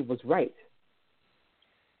to me was right.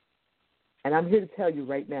 And I'm here to tell you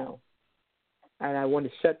right now, and I want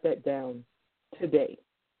to shut that down today.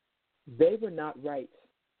 They were not right.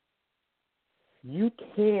 You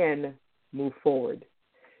can move forward.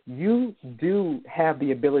 You do have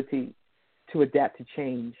the ability to adapt to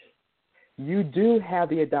change. You do have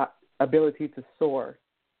the ability to soar,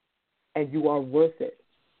 and you are worth it.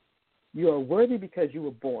 You are worthy because you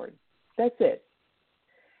were born. That's it.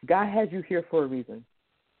 God has you here for a reason.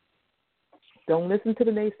 Don't listen to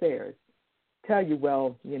the naysayers. Tell you,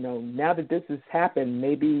 well, you know, now that this has happened,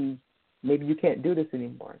 maybe you can't do this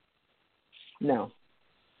anymore. No,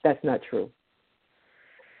 that's not true.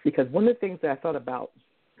 Because one of the things that I thought about,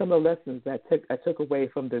 some of the lessons that I took away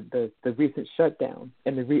from the recent shutdown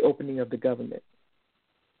and the reopening of the government,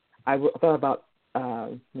 I thought about,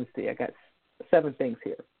 let's see, I got 7 things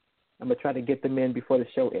here. I'm going to try to get them in before the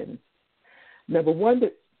show ends. Number 1,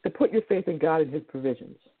 to put your faith in God and his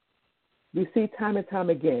provisions. We see time and time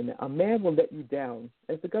again, a man will let you down,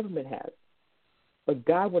 as the government has. But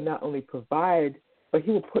God will not only provide, but he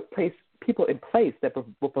will put people in place that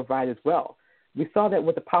will provide as well. We saw that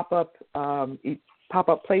with the pop-up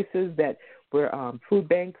places that were food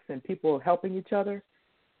banks and people helping each other.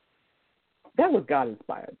 That was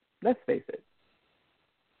God-inspired. Let's face it.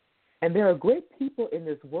 And there are great people in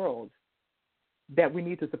this world that we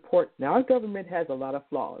need to support. Now, our government has a lot of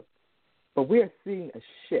flaws, but we are seeing a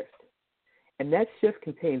shift. And that shift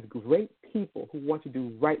contains great people who want to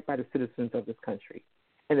do right by the citizens of this country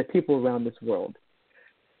and the people around this world.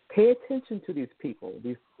 Pay attention to these people,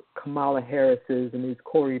 these Kamala Harrises and these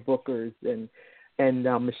Cory Bookers and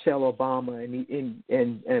Michelle Obama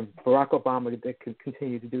and Barack Obama that can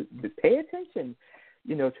continue to do. Pay attention,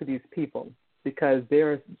 you know, to these people, because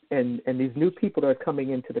and these new people that are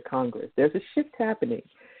coming into the Congress. There's a shift happening,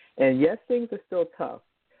 and yes, things are still tough,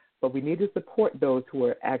 but we need to support those who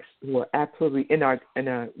are absolutely in our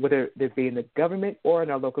whether they be in the government or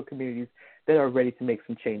in our local communities that are ready to make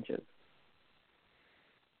some changes.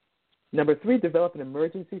 Number 3, develop an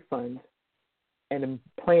emergency fund and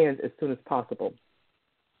plans as soon as possible.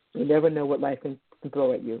 You never know what life can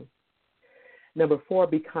throw at you. Number 4,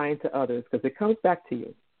 be kind to others, because it comes back to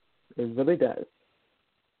you. It really does.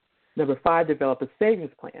 Number 5, develop a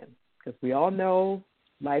savings plan, because we all know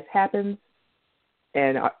life happens,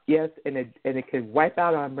 and it can wipe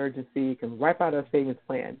out our emergency, it can wipe out our savings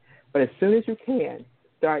plan. But as soon as you can,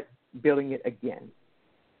 start building it again,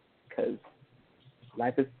 because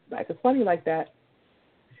life is funny like that.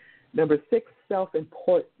 Number 6,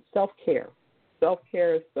 self-care.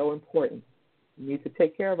 Self-care is so important. We need to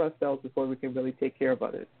take care of ourselves before we can really take care of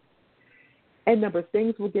others. And number,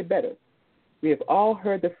 things will get better. We have all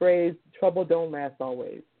heard the phrase, trouble don't last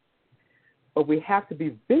always. But we have to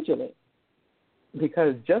be vigilant,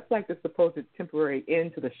 because just like the supposed temporary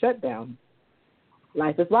end to the shutdown,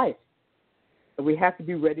 life is life. And we have to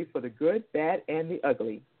be ready for the good, bad, and the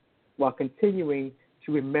ugly, while continuing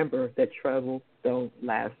to remember that trouble don't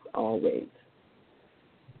last always.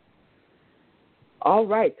 All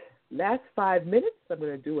right, last 5 minutes, I'm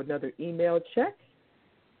going to do another email check.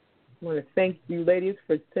 I want to thank you ladies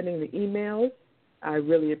for sending the emails. I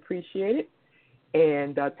really appreciate it.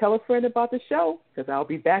 And tell a friend about the show, because I'll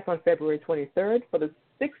be back on February 23rd for the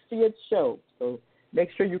 60th show. So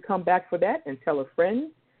make sure you come back for that and tell a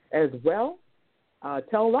friend as well.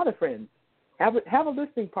 Tell a lot of friends. Have a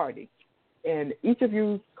listening party. And each of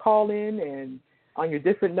you call in and on your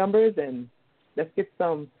different numbers, and let's get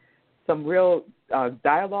some real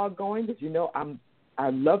dialogue going, because I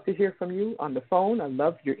love to hear from you on the phone. I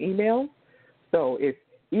love your emails. So if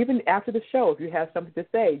even after the show, if you have something to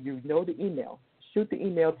say, you know the email. Shoot the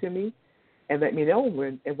email to me and let me know,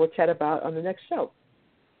 and we'll chat about it on the next show.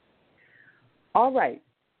 All right.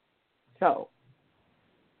 So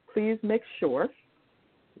please make sure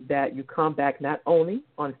that you come back not only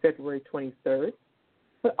on February 23rd,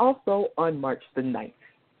 but also on March the 9th,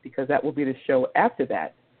 because that will be the show after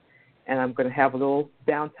that. And I'm going to have a little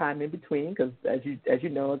downtime in between because, as you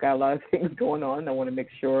know, I got a lot of things going on. I want to make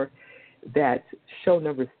sure that show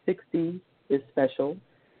number 60 is special,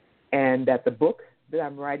 and that the book that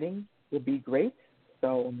I'm writing will be great.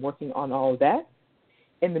 So I'm working on all of that.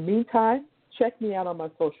 In the meantime, check me out on my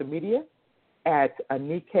social media at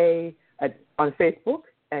Nikkei on Facebook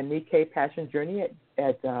and Nikkei Passion Journey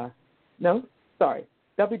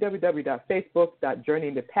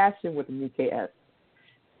www.facebook.journeyintopassion with Nikkei S.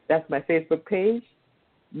 That's my Facebook page.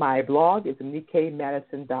 My blog is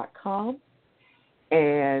NikkeiMadison.com.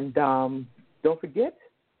 And don't forget,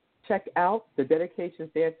 check out the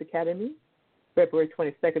Dedications Dance Academy, February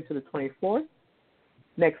 22nd to the 24th.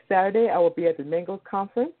 Next Saturday, I will be at the Mangos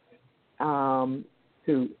Conference. I'm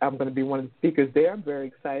going to be one of the speakers there. I'm very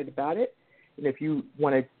excited about it. And if you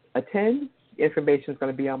want to attend, information is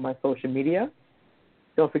going to be on my social media.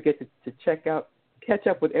 Don't forget to catch up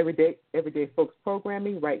with Everyday Folks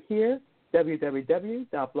programming right here,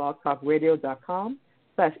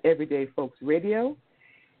 www.blogtalkradio.com/everydayfolksradio.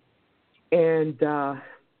 And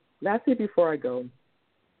lastly, before I go,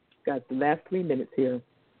 got the last 3 minutes here.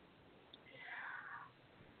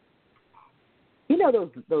 You know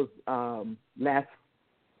those last,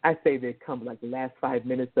 I say they come like the last 5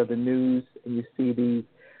 minutes of the news, and you see these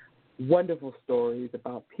wonderful stories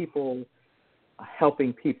about people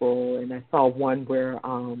helping people. And I saw one where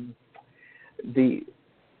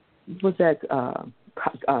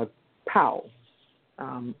Powell,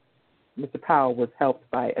 Mr. Powell was helped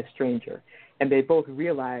by a stranger, and they both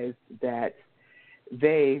realized that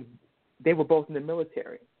they were both in the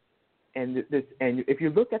military. And if you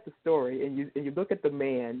look at the story and you look at the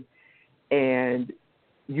man, and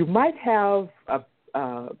you might have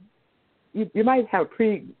a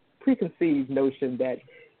preconceived notion that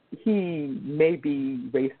he may be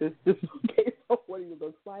racist just based on what he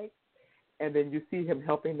looks like, and then you see him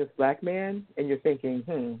helping this black man, and you're thinking,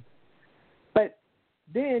 But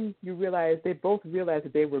then you realize they both realized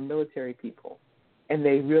that they were military people, and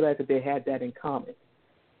they realized that they had that in common.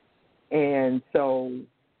 And so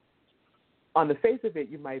on the face of it,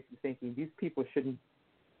 you might be thinking, these people shouldn't,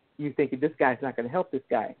 you're thinking this guy's not going to help this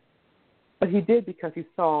guy. But he did, because he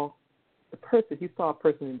saw a person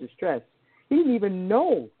in distress. He didn't even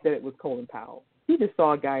know that it was Colin Powell. He just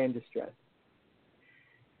saw a guy in distress.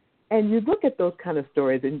 And you look at those kind of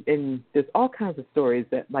stories, and there's all kinds of stories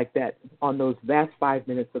like that on those last 5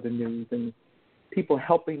 minutes of the news, and people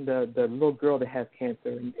helping the little girl that has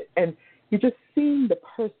cancer. And you're just seeing the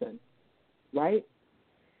person, right?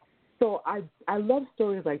 So I love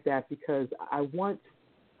stories like that, because I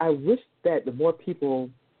wish that the more people,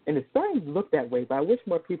 and it's starting to look that way, but I wish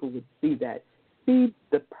more people would see that, see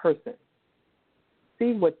the person.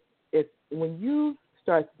 See when you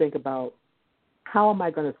start to think about, how am I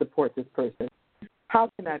going to support this person? How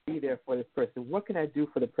can I be there for this person? What can I do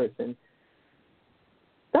for the person?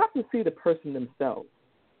 Start to see the person themselves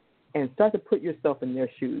and start to put yourself in their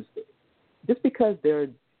shoes. Just because their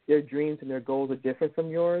dreams and their goals are different from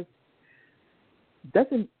yours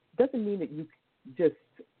doesn't mean that you just,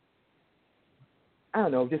 I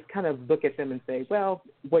don't know, just kind of look at them and say, well,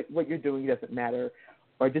 what you're doing doesn't matter.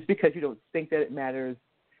 Or just because you don't think that it matters,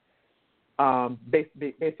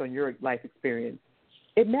 based on your life experience,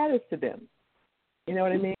 it matters to them. You know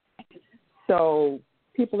what I mean? So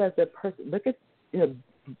people as a person, look at, this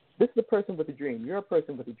is a person with a dream. You're a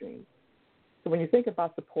person with a dream. So when you think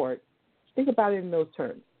about support, think about it in those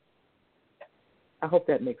terms. I hope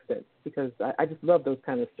that makes sense, because I just love those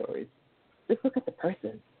kind of stories. Just look at the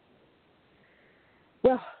person.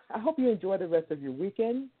 Well, I hope you enjoy the rest of your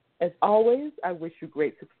weekend. As always, I wish you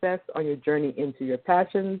great success on your journey into your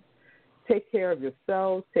passions. Take care of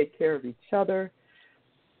yourselves. Take care of each other.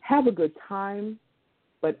 Have a good time,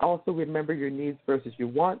 but also remember your needs versus your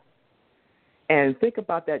wants. And think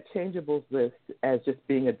about that changeables list as just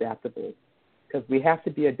being adaptable, because we have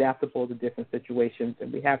to be adaptable to different situations,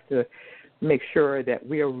 and we have to make sure that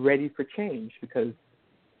we are ready for change, because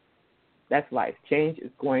that's life. Change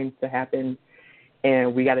is going to happen,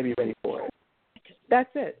 and we got to be ready for it. That's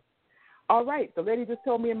it. All right. The lady just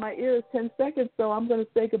told me in my ear is 10 seconds, so I'm going to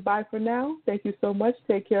say goodbye for now. Thank you so much.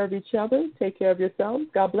 Take care of each other. Take care of yourselves.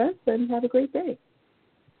 God bless, and have a great day.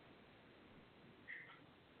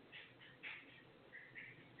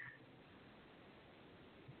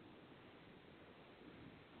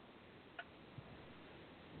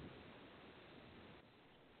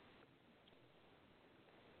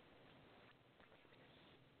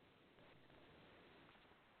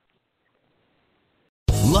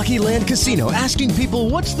 Lucky Land Casino, asking people,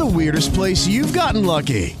 what's the weirdest place you've gotten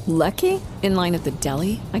lucky? Lucky? In line at the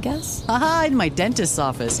deli, I guess? Aha, in my dentist's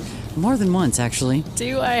office. More than once, actually.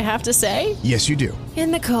 Do I have to say? Yes, you do.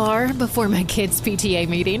 In the car before my kids' PTA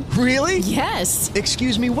meeting. Really? Yes.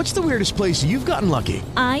 Excuse me, what's the weirdest place you've gotten lucky?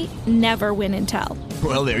 I never win and tell.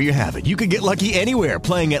 Well, there you have it. You can get lucky anywhere,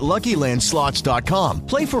 playing at LuckyLandSlots.com.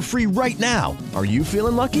 Play for free right now. Are you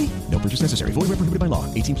feeling lucky? No purchase necessary. Void where prohibited by law.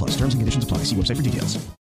 18+. Terms and conditions apply. See website for details.